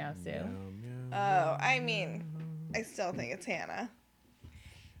right now, Sue? Oh, I mean, I still think it's Hannah.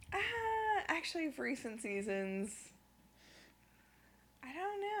 Actually, of recent seasons, I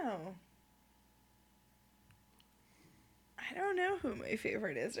don't know. I don't know who my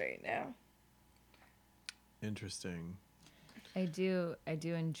favorite is right now. Interesting. I do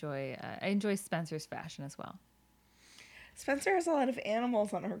enjoy. I enjoy Spencer's fashion as well. Spencer has a lot of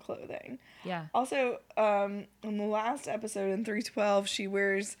animals on her clothing. Yeah. Also, in the last episode in 312, she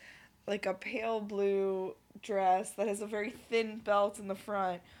wears like a pale blue dress that has a very thin belt in the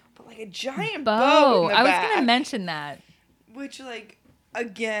front, but like a giant bow in the I was back. gonna mention that. Which, like,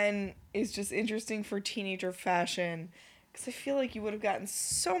 again, is just interesting for teenager fashion. Because I feel like you would have gotten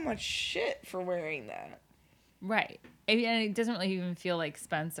so much shit for wearing that. Right. And it doesn't really even feel like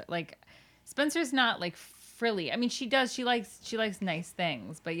Spencer. Like, Spencer's not, like, frilly. I mean, she does. She likes nice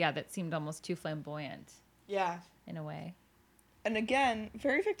things. But, yeah, that seemed almost too flamboyant. Yeah. In a way. And again,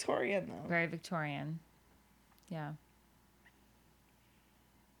 very Victorian, though. Very Victorian. Yeah.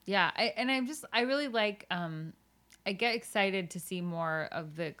 Yeah. I really like, I get excited to see more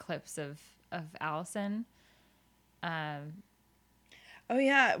of the clips of Allison. Oh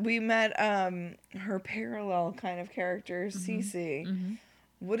yeah, we met her parallel kind of character, Cece. Mm-hmm.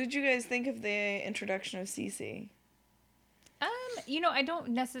 What did you guys think of the introduction of Cece? I don't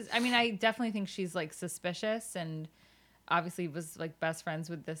necessarily. I mean, I definitely think she's like suspicious, and obviously was like best friends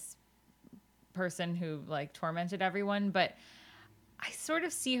with this person who like tormented everyone. But I sort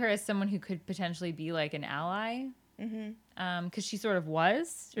of see her as someone who could potentially be like an ally, because she sort of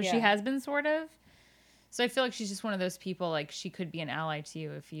was, or she has been sort of. So I feel like she's just one of those people, like, she could be an ally to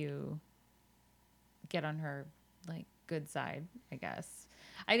you if you get on her, like, good side, I guess.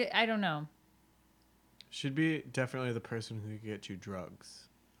 I don't know. She'd be definitely the person who could get you drugs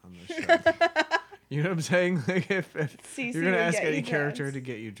on the show. You know what I'm saying? Like if Cece you're gonna would ask get any you character drugs. to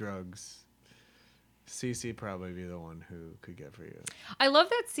get you drugs, Cece probably be the one who could get for you. I love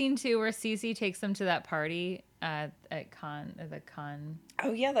that scene too, where Cece takes them to that party at the con.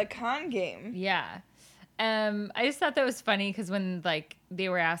 Oh yeah, the con game. Yeah. I just thought that was funny because when like they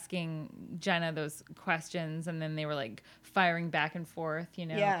were asking Jenna those questions and then they were like firing back and forth, you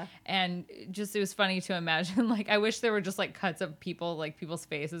know. Yeah. And just it was funny to imagine. Like I wish there were just like cuts of people, like people's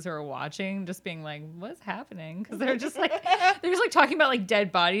faces who are watching, just being like, "What's happening?" Because they're just like talking about like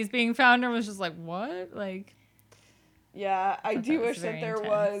dead bodies being found, and was just like, "What?" Like. Yeah, I thought do that was wish that very there intense.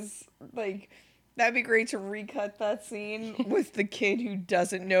 was like that'd be great to recut that scene with the kid who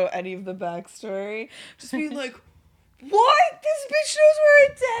doesn't know any of the backstory. Just being like, what? This bitch knows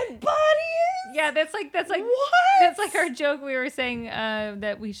where a dead body is? Yeah, that's like What? that's like our joke. We were saying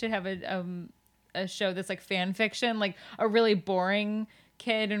that we should have a show that's like fan fiction, like a really boring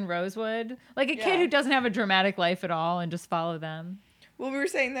kid in Rosewood, like a kid Yeah. who doesn't have a dramatic life at all, and just follow them. Well, we were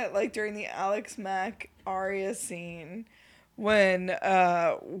saying that like during the Alex Mack Aria scene when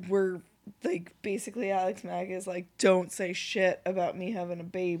we're like basically Alex Mack is like, don't say shit about me having a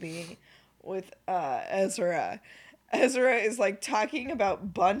baby with Ezra. Ezra is like talking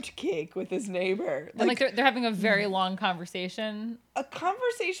about bundt cake with his neighbor. And like they're having a very long conversation. A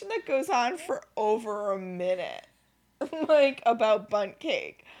conversation that goes on for over a minute. Like about bundt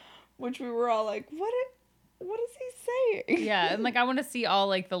cake. Which we were all like, what is he saying? Yeah, and like I want to see all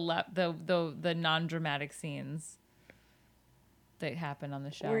like the non-dramatic scenes that happen on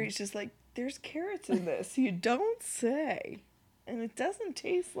the show. Where he's just like, there's carrots in this. You don't say. And it doesn't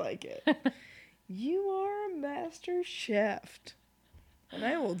taste like it. You are a master chef. And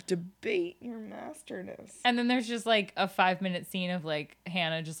I will debate your masterness. And then there's just like a 5-minute scene of like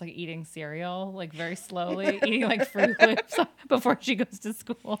Hannah just like eating cereal, like very slowly, eating like Fruit Loops before she goes to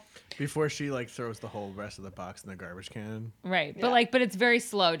school. Before she like throws the whole rest of the box in the garbage can. Right. Yeah. But it's very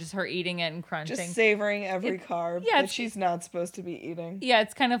slow, just her eating it and crunching. Just savoring every carb yeah, that it's- she's not supposed to be eating. Yeah,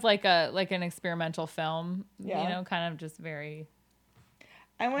 it's kind of like an experimental film, Yeah. you know, kind of just very.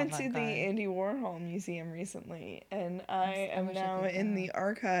 I went to the avant-garde. Andy Warhol Museum recently, and I I am wish I now could in go. the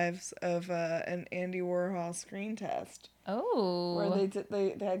archives of an Andy Warhol screen test. Oh. Where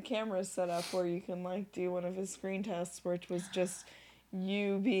they had cameras set up where you can like do one of his screen tests, which was just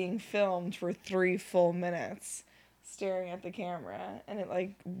you being filmed for 3 full minutes, staring at the camera, and it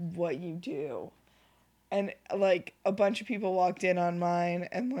like what you do, and like a bunch of people walked in on mine,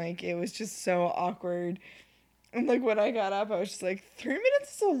 and like it was just so awkward, and like when I got up, I was just like 3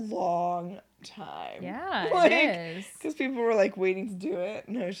 minutes is a long time. Yeah, like, it is. because people were like waiting to do it,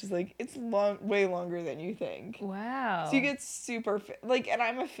 and I was just like, it's way longer than you think. Wow. So you get super like, and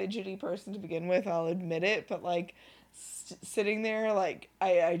I'm a fidgety person to begin with, I'll admit it, but like sitting there, like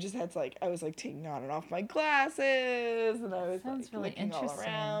I just had to like, I was like taking on and off my glasses, and I was Sounds like really looking all interesting.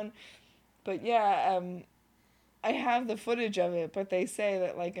 around. But yeah, I have the footage of it, but they say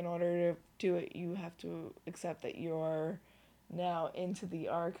that like in order to do it, you have to accept that you're now into the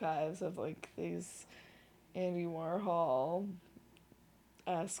archives of like these Andy Warhol-esque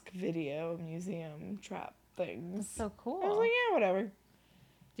video museum trap things. so cool. I was like, yeah, whatever.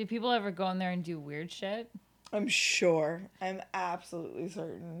 Do people ever go in there and do weird shit? I'm sure. I'm absolutely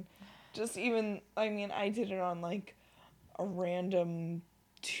certain. Just even, I mean, I did it on like a random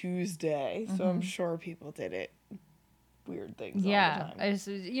Tuesday, so I'm sure people did it. Weird things all the Yeah. time. I just,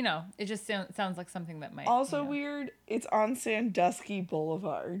 you know, it just sounds like something that might. Also you know. weird, it's on Sandusky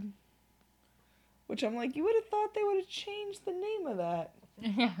Boulevard. Which I'm like, you would have thought they would have changed the name of that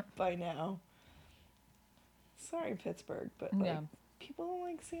Yeah. by now. Sorry, Pittsburgh, but like, Yeah. people don't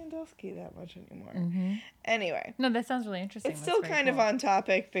like Sandusky that much anymore. Mm-hmm. Anyway, No, that sounds really interesting. it's That's still very kind of cool. on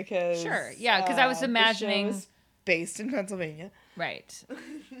topic because Sure, yeah, 'cause I was the imagining- show is based in Pennsylvania. Right.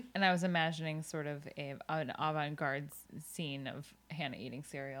 And I was imagining sort of an avant-garde scene of Hannah eating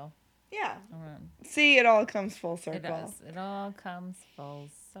cereal. Yeah. Um, See, it all comes full circle. It does. It all comes full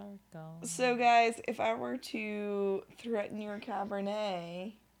circle. So, guys, if I were to threaten your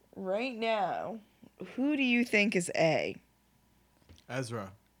Cabernet right now, who do you think is A?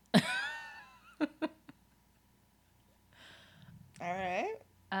 Ezra. All right.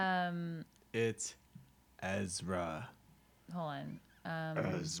 It's Ezra. Hold on.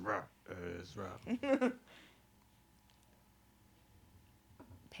 Ezra. Ezra.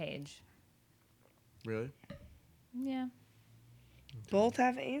 Paige. Really? Yeah. Both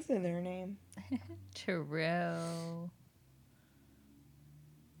have A's in their name. True.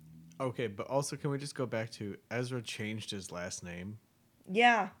 Okay, but also can we just go back to Ezra changed his last name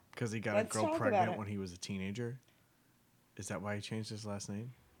Yeah. because he got Let's a girl talk pregnant about it. when he was a teenager? Is that why he changed his last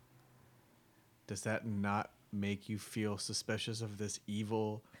name? does that not make you feel suspicious of this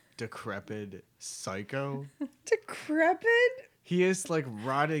evil, decrepit psycho? Decrepit? He is like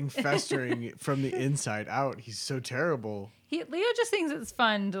rotting, festering from the inside out. He's so terrible. Leo just thinks it's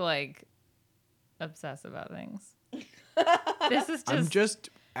fun to like obsess about things. This is I'm just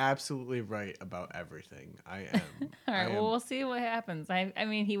absolutely right about everything. I am. All right, well, we'll see what happens. I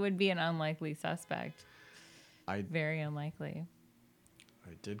mean, he would be an unlikely suspect. Very unlikely.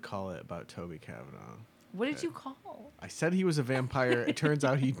 I did call it about Toby Kavanaugh. What did you call? I said he was a vampire. It turns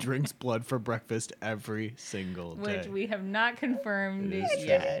out he drinks blood for breakfast every single day. Which we have not confirmed yet. He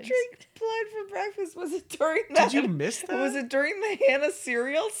drank blood for breakfast. Was it during that? Did you miss that? Was it during the Hannah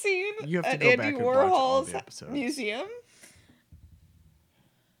cereal scene You have to at go back Andy and watch all Warhol's the episodes. museum?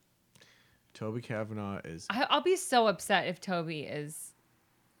 Toby Kavanaugh is... I'll be so upset if Toby is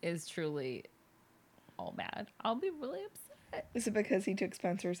truly all bad. I'll be really upset. Is it because he took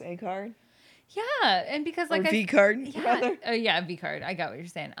Spencer's A card? Yeah, and because like or V card? Yeah, Rather? yeah, V card. I got what you're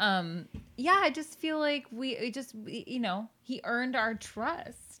saying. Yeah, I just feel like we he earned our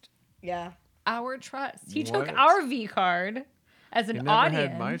trust. Yeah, our trust. He What? took our V card as an He never audience.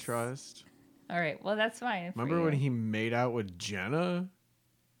 had my trust. All right, well that's fine. Remember when he made out with Jenna?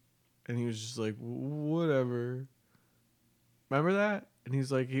 And he was just like, whatever. Remember that? And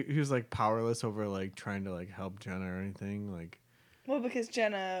he's like, he was like powerless over like trying to like help Jenna or anything. Like, well, because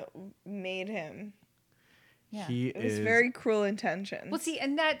Jenna made him. Yeah, it was very cruel intentions. Well, see,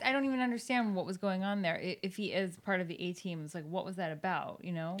 and that I don't even understand what was going on there. If he is part of the A team, it's like, what was that about?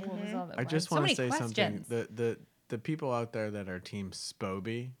 You know, what was all that? I just want to say questions. something. The people out there that are Team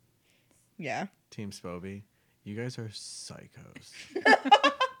Spoby. Yeah. Team Spoby, you guys are psychos.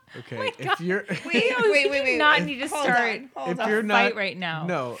 Oh Okay, if you're wait. Not need to Hold start on, if hold you're on. not fight right now.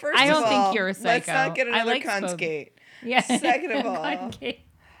 No, First I don't of all, think you're a psycho. Let's not get I another like cuntskate. Yeah. Second of all,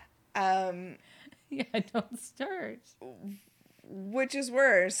 yeah, don't start. Which is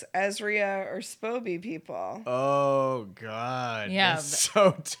worse, Ezria or Spoby people? Oh God, Yeah, that's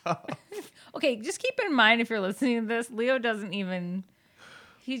so tough. Okay, just keep in mind if you're listening to this, Leo doesn't even.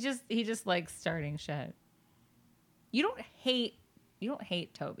 He just likes starting shit. You don't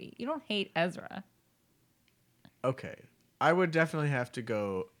hate Toby. You don't hate Ezra. Okay, I would definitely have to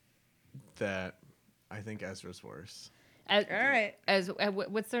go that I think Ezra's worse. All right.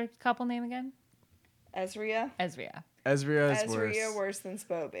 What's their couple name again? Ezria. Ezria. Ezria is Ezria worse than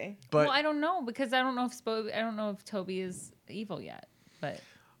Spoby. But well, I don't know because I don't know if Toby is evil yet.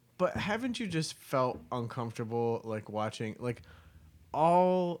 But haven't you just felt uncomfortable like watching like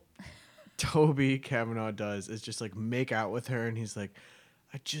all Toby Kavanaugh does is just like make out with her and he's like,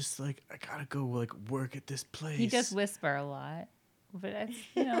 I gotta go like work at this place. He does whisper a lot. But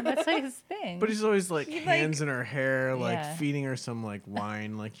that's like his thing. But he's always like hands in her hair, like Yeah. feeding her some like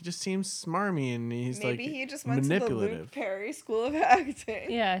wine. Like he just seems smarmy and he's Maybe like he just went to the manipulative. Luke Perry School of Acting.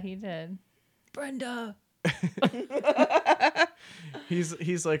 Yeah, he did. Brenda.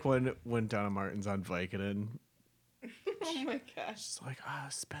 He's like when Donna Martin's on Vicodin. Oh my gosh. She's like,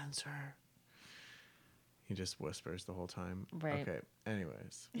 Spencer. He just whispers the whole time. Right. Okay.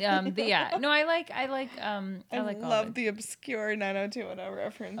 Anyways. But yeah. No, I like I all love the obscure 90210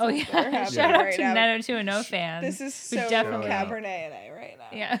 reference. Oh yeah. Shout out to 90210 fans. This is so definitely Cabernet and I right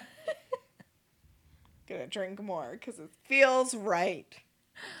now. Yeah. Gonna drink more because it feels right.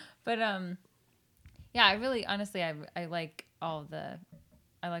 But yeah, I really honestly I like all the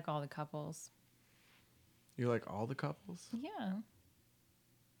couples. You like all the couples? Yeah.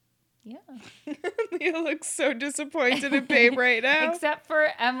 Yeah. Leah looks so disappointed in Babe right now. Except for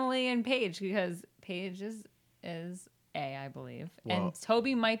Emily and Paige, because Paige is A, I believe. Well, and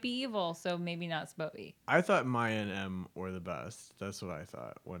Toby might be evil, so maybe not Spoby. I thought Maya and M were the best. That's what I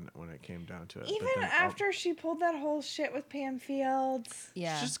thought when it came down to it. Even But then, after she pulled that whole shit with Pam Fields.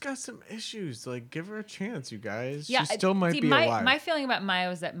 Yeah. she's got some issues. Like, give her a chance, you guys. Yeah, she still might be alive. My feeling about Maya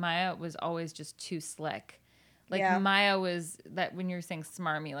was that Maya was always just too slick. Like Yeah. Maya was that when you were saying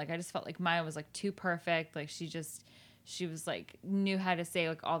smarmy, like I just felt like Maya was like too perfect. Like she was like knew how to say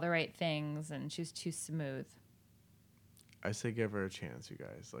like all the right things and she was too smooth. I say give her a chance, you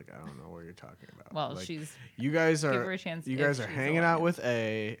guys. Like, I don't know what you're talking about. Well, like, she's you guys give are her a chance you if guys are she's hanging alive. out with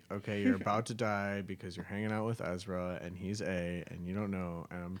A. Okay, you're about to die because you're hanging out with Ezra and he's A and you don't know.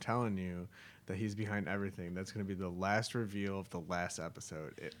 And I'm telling you that he's behind everything. That's going to be the last reveal of the last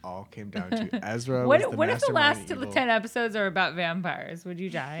episode. It all came down to Ezra. What was the if the mastermind last of evil. 10 episodes are about vampires? Would you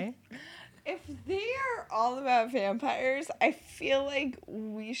die? If they are all about vampires, I feel like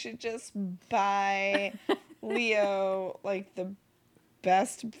we should just buy Leo like the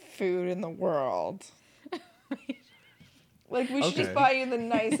best food in the world. Like, we should just Okay. buy you the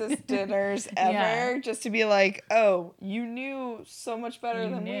nicest dinners ever, Yeah. just to be like, oh, you knew so much better You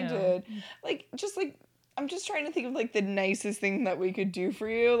than we knew. did. Like, I'm just trying to think of, like, the nicest thing that we could do for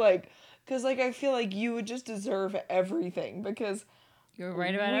you. Like, because, like, I feel like you would just deserve everything, because You're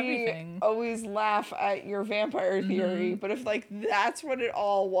right about we everything. always laugh at your vampire theory, but if, like, that's what it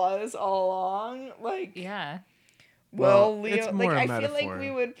all was all along, like, Yeah. well, Well, Leo, it's more like, a I feel like metaphor.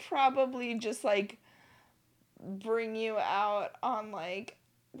 we would probably just, like, bring you out on, like,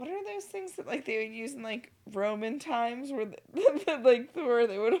 what are those things that, like, they would use in, like, Roman times where like where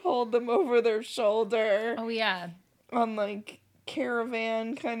they would hold them over their shoulder Oh yeah. on, like,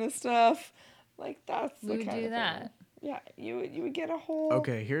 caravan kind of stuff. Like, that's the We would kind do of that. thing. Yeah, you would get a whole.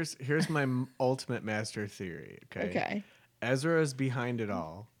 Okay, here's my ultimate master theory. Okay. Ezra's behind it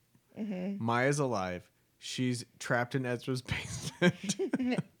all. Maya's alive. She's trapped in Ezra's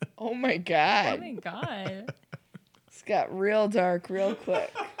basement. Oh my Oh god. my god. It's got real dark real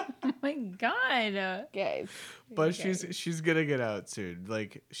quick. Oh my god. Guys. But she's gonna get out soon.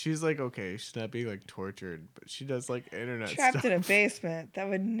 Like, she's like, okay, she's not being like tortured, but she does like internet Trapped stuff. in a basement. That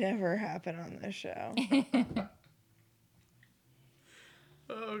would never happen on this show.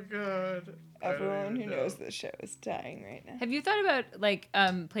 Oh god. Everyone who knows this show is dying right now. Have you thought about like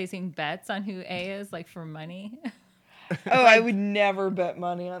placing bets on who A is, like for money? Oh, I would never bet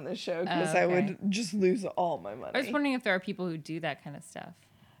money on this show because I okay. would just lose all my money. I was wondering if there are people who do that kind of stuff.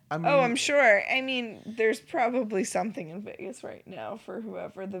 I mean, Oh, I'm sure. I mean, there's probably something in Vegas right now for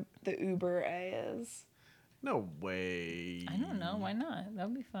whoever the Uber A is. no way. I don't know. Why not? That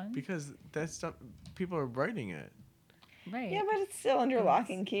would be fun. Because that's stuff people are writing it. Right. Yeah, but it's still under lock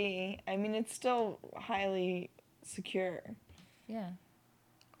and key. I mean, it's still highly secure. Yeah.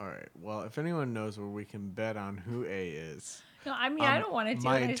 All right. Well, if anyone knows where we can bet on who A is, No, I mean, I don't want to do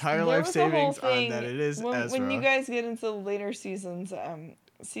my it. entire There life was a whole savings on thing that it is when, Ezra. when you guys get into the later seasons,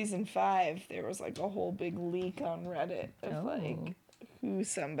 season 5, there was like a whole big leak on Reddit of like who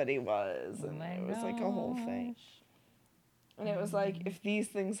somebody was, and it was like a whole thing. And it was like, if these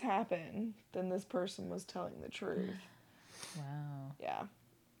things happen, then this person was telling the truth. Wow. Yeah.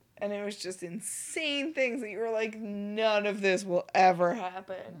 And it was just insane things that you were like, none of this will ever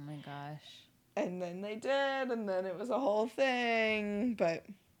happen. Oh my gosh. And then they did, and then it was a whole thing. But,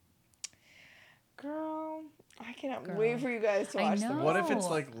 girl, I cannot wait for you guys to I watch the know. What if it's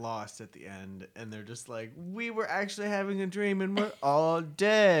No. like Lost at the end and they're just like, we were actually having a dream and we're all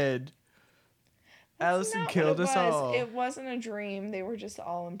dead. Allison Not killed what it us was. all. It wasn't a dream. They were just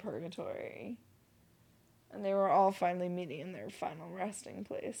all in purgatory. And they were all finally meeting in their final resting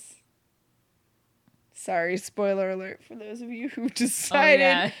place. Sorry, spoiler alert for those of you who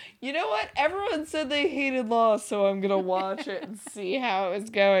decided, you know what? Everyone said they hated Lost, so I'm going to watch it and see how it's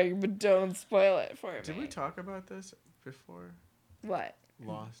going, but don't spoil it for me. Did we talk about this before? What?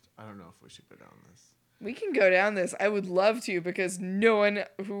 Lost? I don't know if we should go down this. We can go down this. I would love to, because no one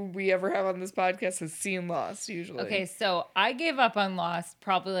who we ever have on this podcast has seen Lost, usually. Okay, so I gave up on Lost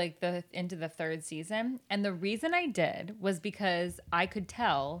probably like into the 3rd season, and the reason I did was because I could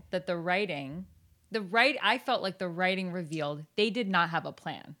tell that I felt like the writing revealed they did not have a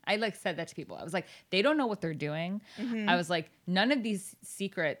plan. I like said that to people. I was like, they don't know what they're doing. Mm-hmm. I was like, none of these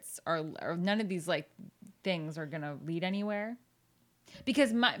secrets or none of these like things are gonna lead anywhere.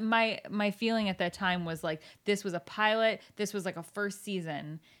 Because my feeling at that time was like, this was a pilot. This was like a first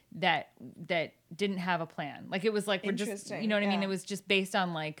season that didn't have a plan. Like, it was like, we're just, you know what I mean? Yeah. It was just based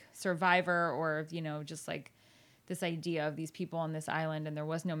on like Survivor, or, you know, just like this idea of these people on this island, and there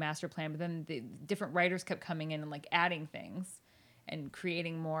was no master plan. But then the different writers kept coming in and like adding things and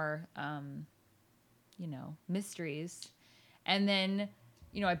creating more, you know, mysteries. And then,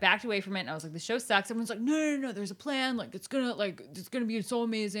 you know, I backed away from it, and I was like, the show sucks. Everyone's like, no, there's a plan. Like, it's gonna be so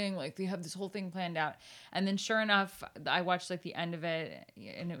amazing. Like, they have this whole thing planned out. And then sure enough, I watched like the end of it,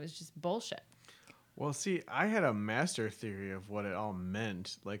 and it was just bullshit. Well, see, I had a master theory of what it all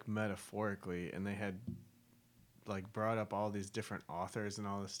meant, like metaphorically, and they had like brought up all these different authors and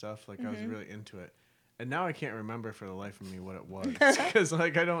all this stuff. Like, I was really into it. And now I can't remember for the life of me what it was, because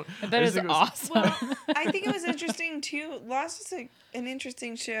like I don't. I bet just it's think it was- awesome. I think it was interesting too. Lost was an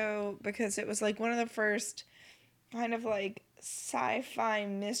interesting show because it was like one of the first kind of like sci-fi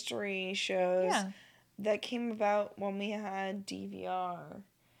mystery shows that came about when we had DVR,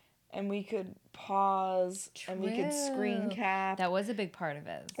 and we could pause and we could screen cap. That was a big part of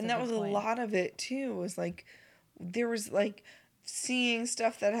it. And that was a lot of it too. Was like there was like seeing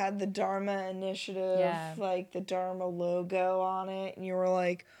stuff that had the Dharma Initiative, like the Dharma logo on it, and you were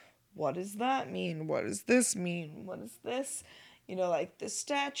like, what does that mean? What does this mean? What is this? you know, like the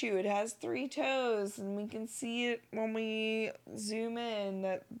statue, it has 3 toes, and we can see it when we zoom in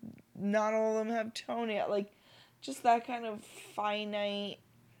that not all of them have toenail. Like, just that kind of finite,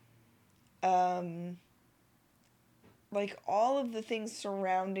 like all of the things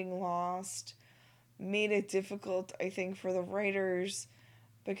surrounding Lost made it difficult, I think, for the writers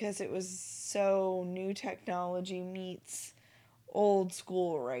because it was so new technology meets old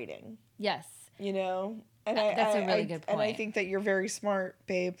school writing. Yes. You know? And That's a really good point. And I think that you're very smart,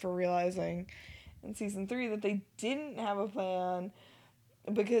 babe, for realizing in season 3 that they didn't have a plan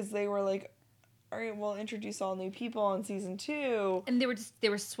because they were like, all right, we'll introduce all new people in season 2. And they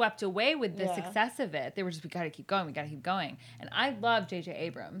were swept away with the success of it. They were just, we got to keep going. And I love J.J.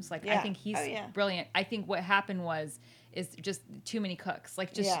 Abrams. Like, I think he's brilliant. I think what happened is just too many cooks.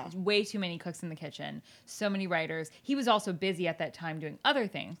 Like, just way too many cooks in the kitchen. So many writers. He was also busy at that time doing other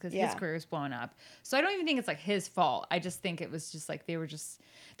things because his career was blowing up. So I don't even think it's like his fault. I just think it was just like they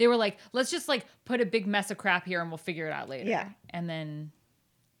were like, let's just like put a big mess of crap here and we'll figure it out later. Yeah. And then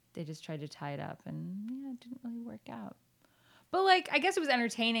they just tried to tie it up, and it didn't really work out. But like, I guess it was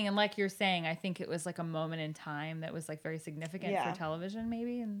entertaining, and like you're saying, I think it was like a moment in time that was like very significant for television,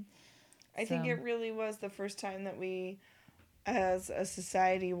 maybe. And I think it really was the first time that we, as a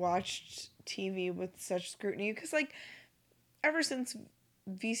society, watched TV with such scrutiny. Because like, ever since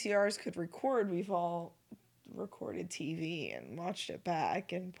VCRs could record, we've all recorded TV and watched it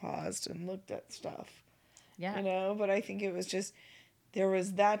back and paused and looked at stuff. Yeah. You know, but I think it was just. There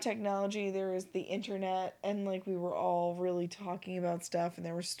was that technology, there was the internet, and, like, we were all really talking about stuff, and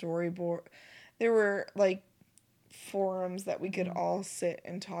there were there were, like, forums that we could all sit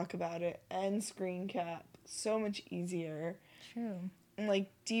and talk about it, and screen cap, so much easier. True. And, like,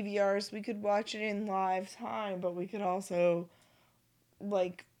 DVRs, we could watch it in live time, but we could also,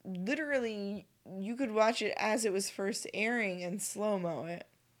 like, literally, you could watch it as it was first airing and slow-mo it.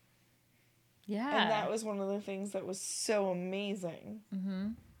 Yeah. And that was one of the things that was so amazing. Mm-hmm.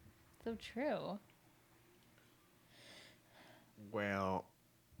 So true. Well,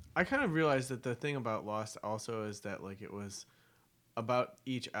 I kind of realized that the thing about Lost also is that, like, it was about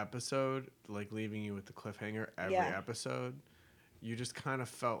each episode, like, leaving you with the cliffhanger every episode. You just kind of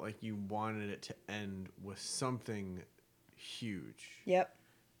felt like you wanted it to end with something huge. Yep.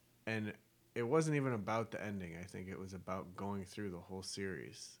 And it wasn't even about the ending. I think it was about going through the whole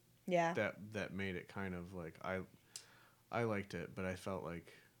series. Yeah. That made it kind of like I liked it, but I felt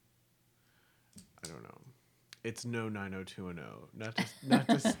like I don't know. It's no 90210. Not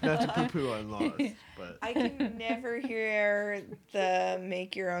to poo-poo on Lost, but I can never hear the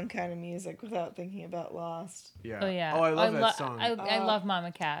make your own kind of music without thinking about Lost. yeah. Oh yeah. Oh, I love that song. I love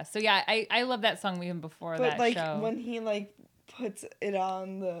Mama Cass. So yeah, I love that song even before But that like show. when he like puts it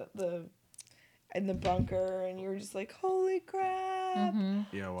on the in the bunker and you're just like, holy crap. Mm-hmm.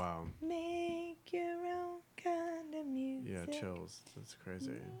 Yeah, wow. Make your own kind of music. Yeah, chills. That's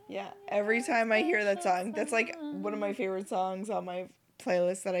crazy. Yeah, every time I hear that song, that's like one of my favorite songs on my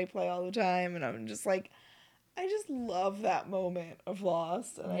playlist that I play all the time, and I'm just like, I just love that moment of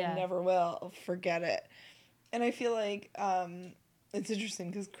Lost, and I never will forget it. And I feel like it's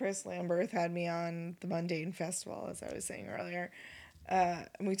interesting because Chris Lamberth had me on the Mundane Festival, as I was saying earlier, and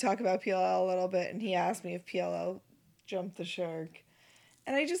we talk about PLL a little bit, and he asked me if PLL jumped the shark.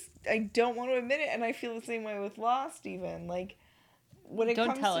 And I don't want to admit it, and I feel the same way with Lost even. Like, when it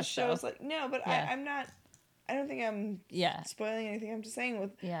comes to shows like... No, but I'm not... I don't think I'm spoiling anything. I'm just saying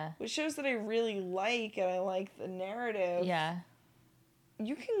with shows that I really like, and I like the narrative... Yeah.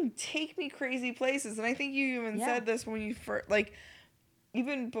 You can take me crazy places, and I think you even said this when you first... Like,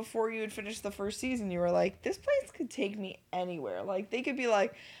 even before you had finished the first season, you were like, this place could take me anywhere. Like, they could be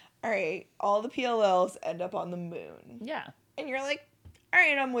like, all right, all the PLLs end up on the moon. Yeah. And you're like... All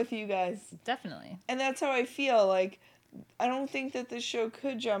right, I'm with you guys. Definitely. And that's how I feel. Like, I don't think that this show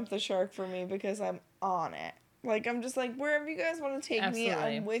could jump the shark for me because I'm on it. Like, I'm just like, wherever you guys want to take me,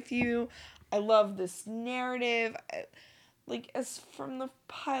 I'm with you. I love this narrative. Like, as from the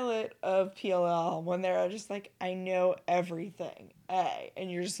pilot of PLL, when they're just like, I know everything. And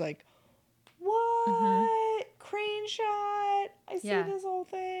you're just like, what? Mm-hmm. Crane shot? I see this whole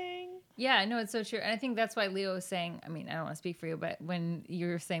thing. Yeah, no, it's so true. And I think that's why Leo was saying, I mean, I don't want to speak for you, but when you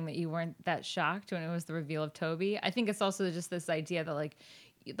were saying that you weren't that shocked when it was the reveal of Toby, I think it's also just this idea that like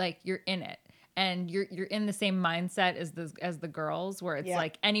you're in it and you're in the same mindset as the girls, where it's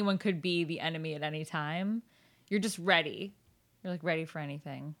like anyone could be the enemy at any time. You're just ready. You're like ready for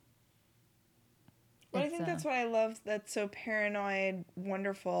anything. Well, I think that's what I love that's so paranoid,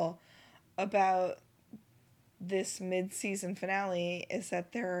 wonderful about this mid-season finale is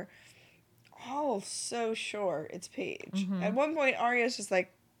that they're all so sure it's Paige. Mm-hmm. At one point, Arya's just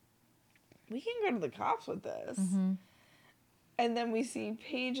like, we can go to the cops with this. Mm-hmm. And then we see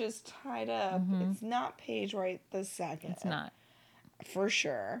Paige is tied up. It's not Paige right this second. It's not. For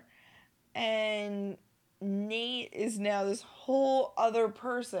sure. And Nate is now this whole other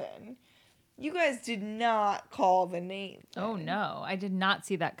person. You guys did not call the Nate thing. Oh, no. I did not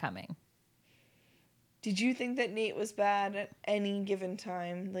see that coming. Did you think that Nate was bad at any given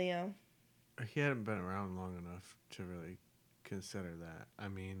time, Leo? He hadn't been around long enough to really consider that. I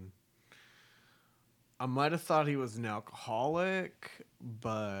mean, I might have thought he was an alcoholic,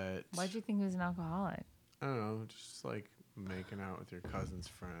 but Why'd you think he was an alcoholic? I don't know, just like making out with your cousin's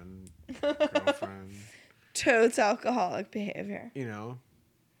friend, girlfriend. Toad's alcoholic behavior. You know,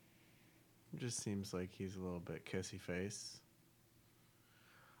 it just seems like he's a little bit kissy face.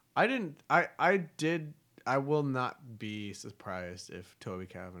 I will not be surprised if Toby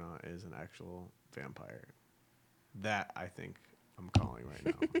Kavanaugh is an actual vampire. That I think I'm calling right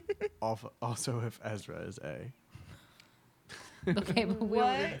now. Also, if Ezra is A. Okay, but we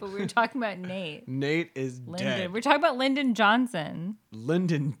were talking about Nate. Nate is Lyndon. dead. We're talking about Lyndon Johnson.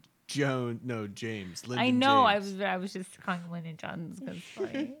 Lyndon Jones. No, James. Lyndon I know. James. I was just calling him Lyndon Johnson because it's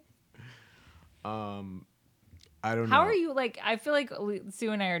funny. I don't know. How are you? Like, I feel like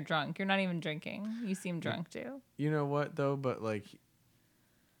Sue and I are drunk. You're not even drinking. You seem drunk too. You know what though? But like,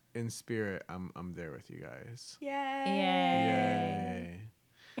 in spirit, I'm there with you guys. Yay.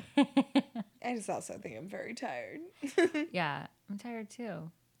 Yay. I just also think I'm very tired. Yeah, I'm tired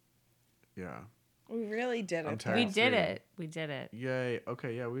too. Yeah. We really did I'm it. tired. We too. did it. We did it. Yay.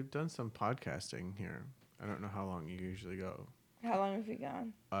 Okay, yeah, we've done some podcasting here. I don't know how long you usually go. How long have we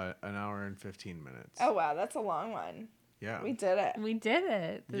gone? An hour and 15 minutes. Oh, wow. That's a long one. Yeah. We did it. We did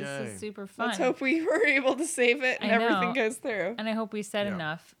it. This Yay. is super fun. Let's hope we were able to save it and I know. everything goes through. And I hope we said Yeah.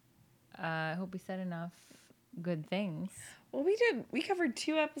 enough. I hope we said enough good things. Well, we did. We covered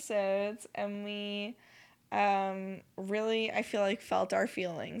 2 episodes, and we really, I feel like, felt our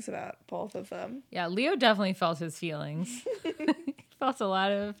feelings about both of them. Yeah, Leo definitely felt his feelings. He felt a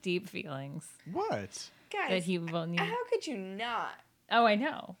lot of deep feelings What? Guys, that he will need. how could you not? Oh, I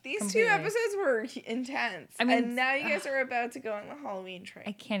know. These Completely. 2 episodes were intense. I mean, and now you guys are about to go on the Halloween train.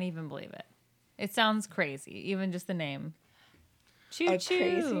 I can't even believe it. It sounds crazy, even just the name. Choo A choo.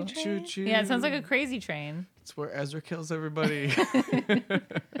 crazy train? Choo choo. Yeah, it sounds like a crazy train. It's where Ezra kills everybody.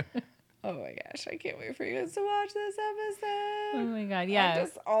 Oh my gosh, I can't wait for you guys to watch this episode. Oh my god, And yeah.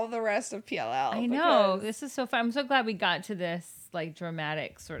 just all the rest of PLL. I know. because This is so fun. I'm so glad we got to this like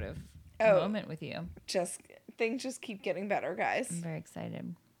dramatic sort of Oh. moment with you. Things just keep getting better, guys. I'm very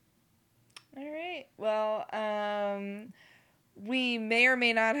excited. All right. Well, we may or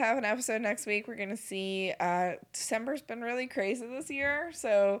may not have an episode next week. We're gonna see. December's been really crazy this year,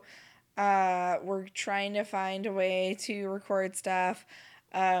 so we're trying to find a way to record stuff.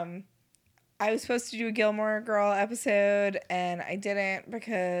 I was supposed to do a Gilmore Girl episode, and I didn't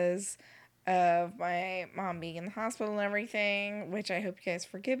because of my mom being in the hospital and everything, which I hope you guys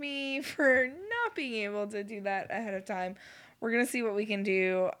forgive me for not being able to do that ahead of time. We're going to see what we can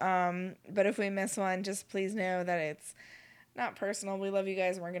do, but if we miss one, just please know that it's not personal. We love you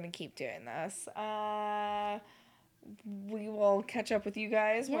guys, and we're going to keep doing this. We will catch up with you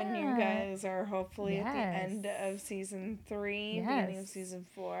guys when you Yeah. guys are hopefully at the Yes. end of season 3, Yes. beginning of season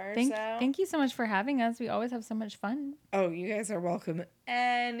 4. Thank you so much for having us. We always have so much fun. Oh, you guys are welcome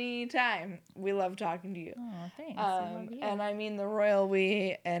anytime. We love talking to you. Oh, thanks. I love you. And I mean the royal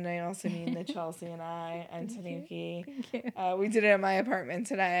we, and I also mean the Chelsea and I, and Tanuki. Thank you. We did it at my apartment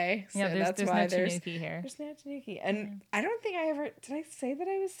today, so Yeah, that's there's why no there's Tanuki here. there's no Tanuki. And I don't think I ever did. I say that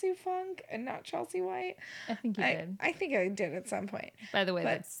I was Sue Funk and not Chelsea White. I think you did. I think I did at some point. By the way,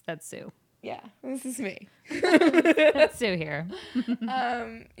 but- that's Sue. Yeah, this is me. That's Sue here. You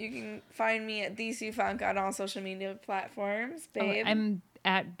can find me at the Sue Funk on all social media platforms, babe. I'm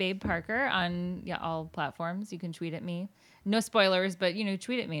at Babe Parker on all platforms. You can tweet at me. No spoilers, but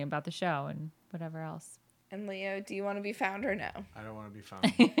tweet at me about the show and whatever else. And Leo, do you want to be found or no? I don't want to be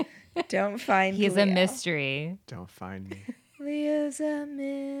found. Don't find He's Leo. a mystery. Don't find me. Leo's a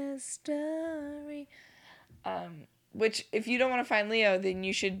mystery. Which, if you don't want to find Leo, then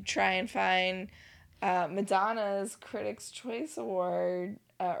you should try and find Madonna's Critics' Choice Award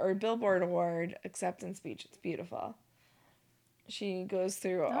or Billboard Award acceptance speech. It's beautiful. She goes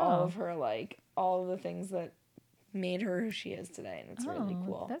through all of her, all of the things that made her who she is today, and it's really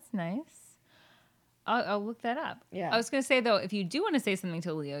cool. That's nice. I'll look that up. Yeah. I was going to say, though, if you do want to say something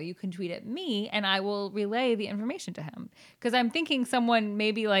to Leo, you can tweet at me, and I will relay the information to him. Because I'm thinking someone,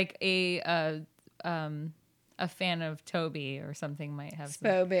 maybe like a a fan of Toby or something might have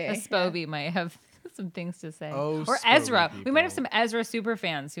Spoby, might have some things to say. Oh, or Spoby Ezra. We might have people. some Ezra super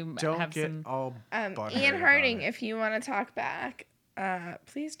fans who Don't have get some. all butthurt Ian about Harding, it. if you want to talk back,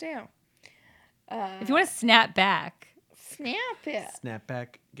 please do. If you want to snap back, Snap it. Snap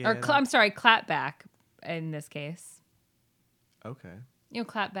back. or I'm sorry, clap back in this case. Okay.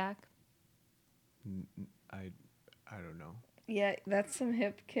 Clap back. I don't know. Yeah, that's some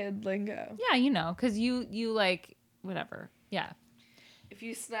hip kid lingo. Yeah, because you like whatever. Yeah. If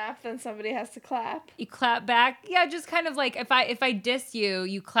you snap, then somebody has to clap. You clap back. Yeah, just kind of like if I diss you,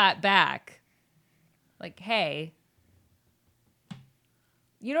 you clap back. Like, hey.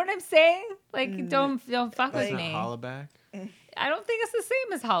 You know what I'm saying? Like, don't fuck with Isn't me. it holla back? I don't think it's the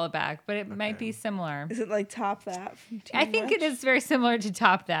same as holla back, but it might be similar. Is it like Top That? From I think it is very similar to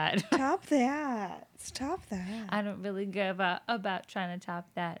top that. Top That. It's Top That. I don't really give about trying to top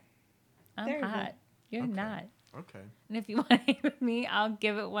that. I'm There you go. hot. You're not. Okay. And if you want to hang with me, I'll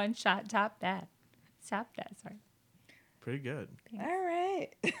give it one shot. Top that. Top that. Sorry. Pretty good. All right.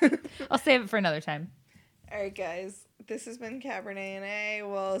 I'll save it for another time. All right, guys. This has been Cabernet and A.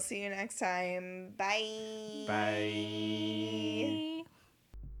 We'll see you next time. Bye. Bye.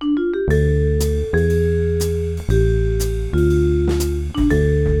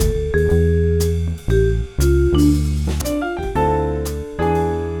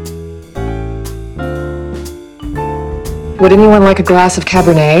 Would anyone like a glass of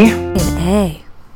Cabernet? An A.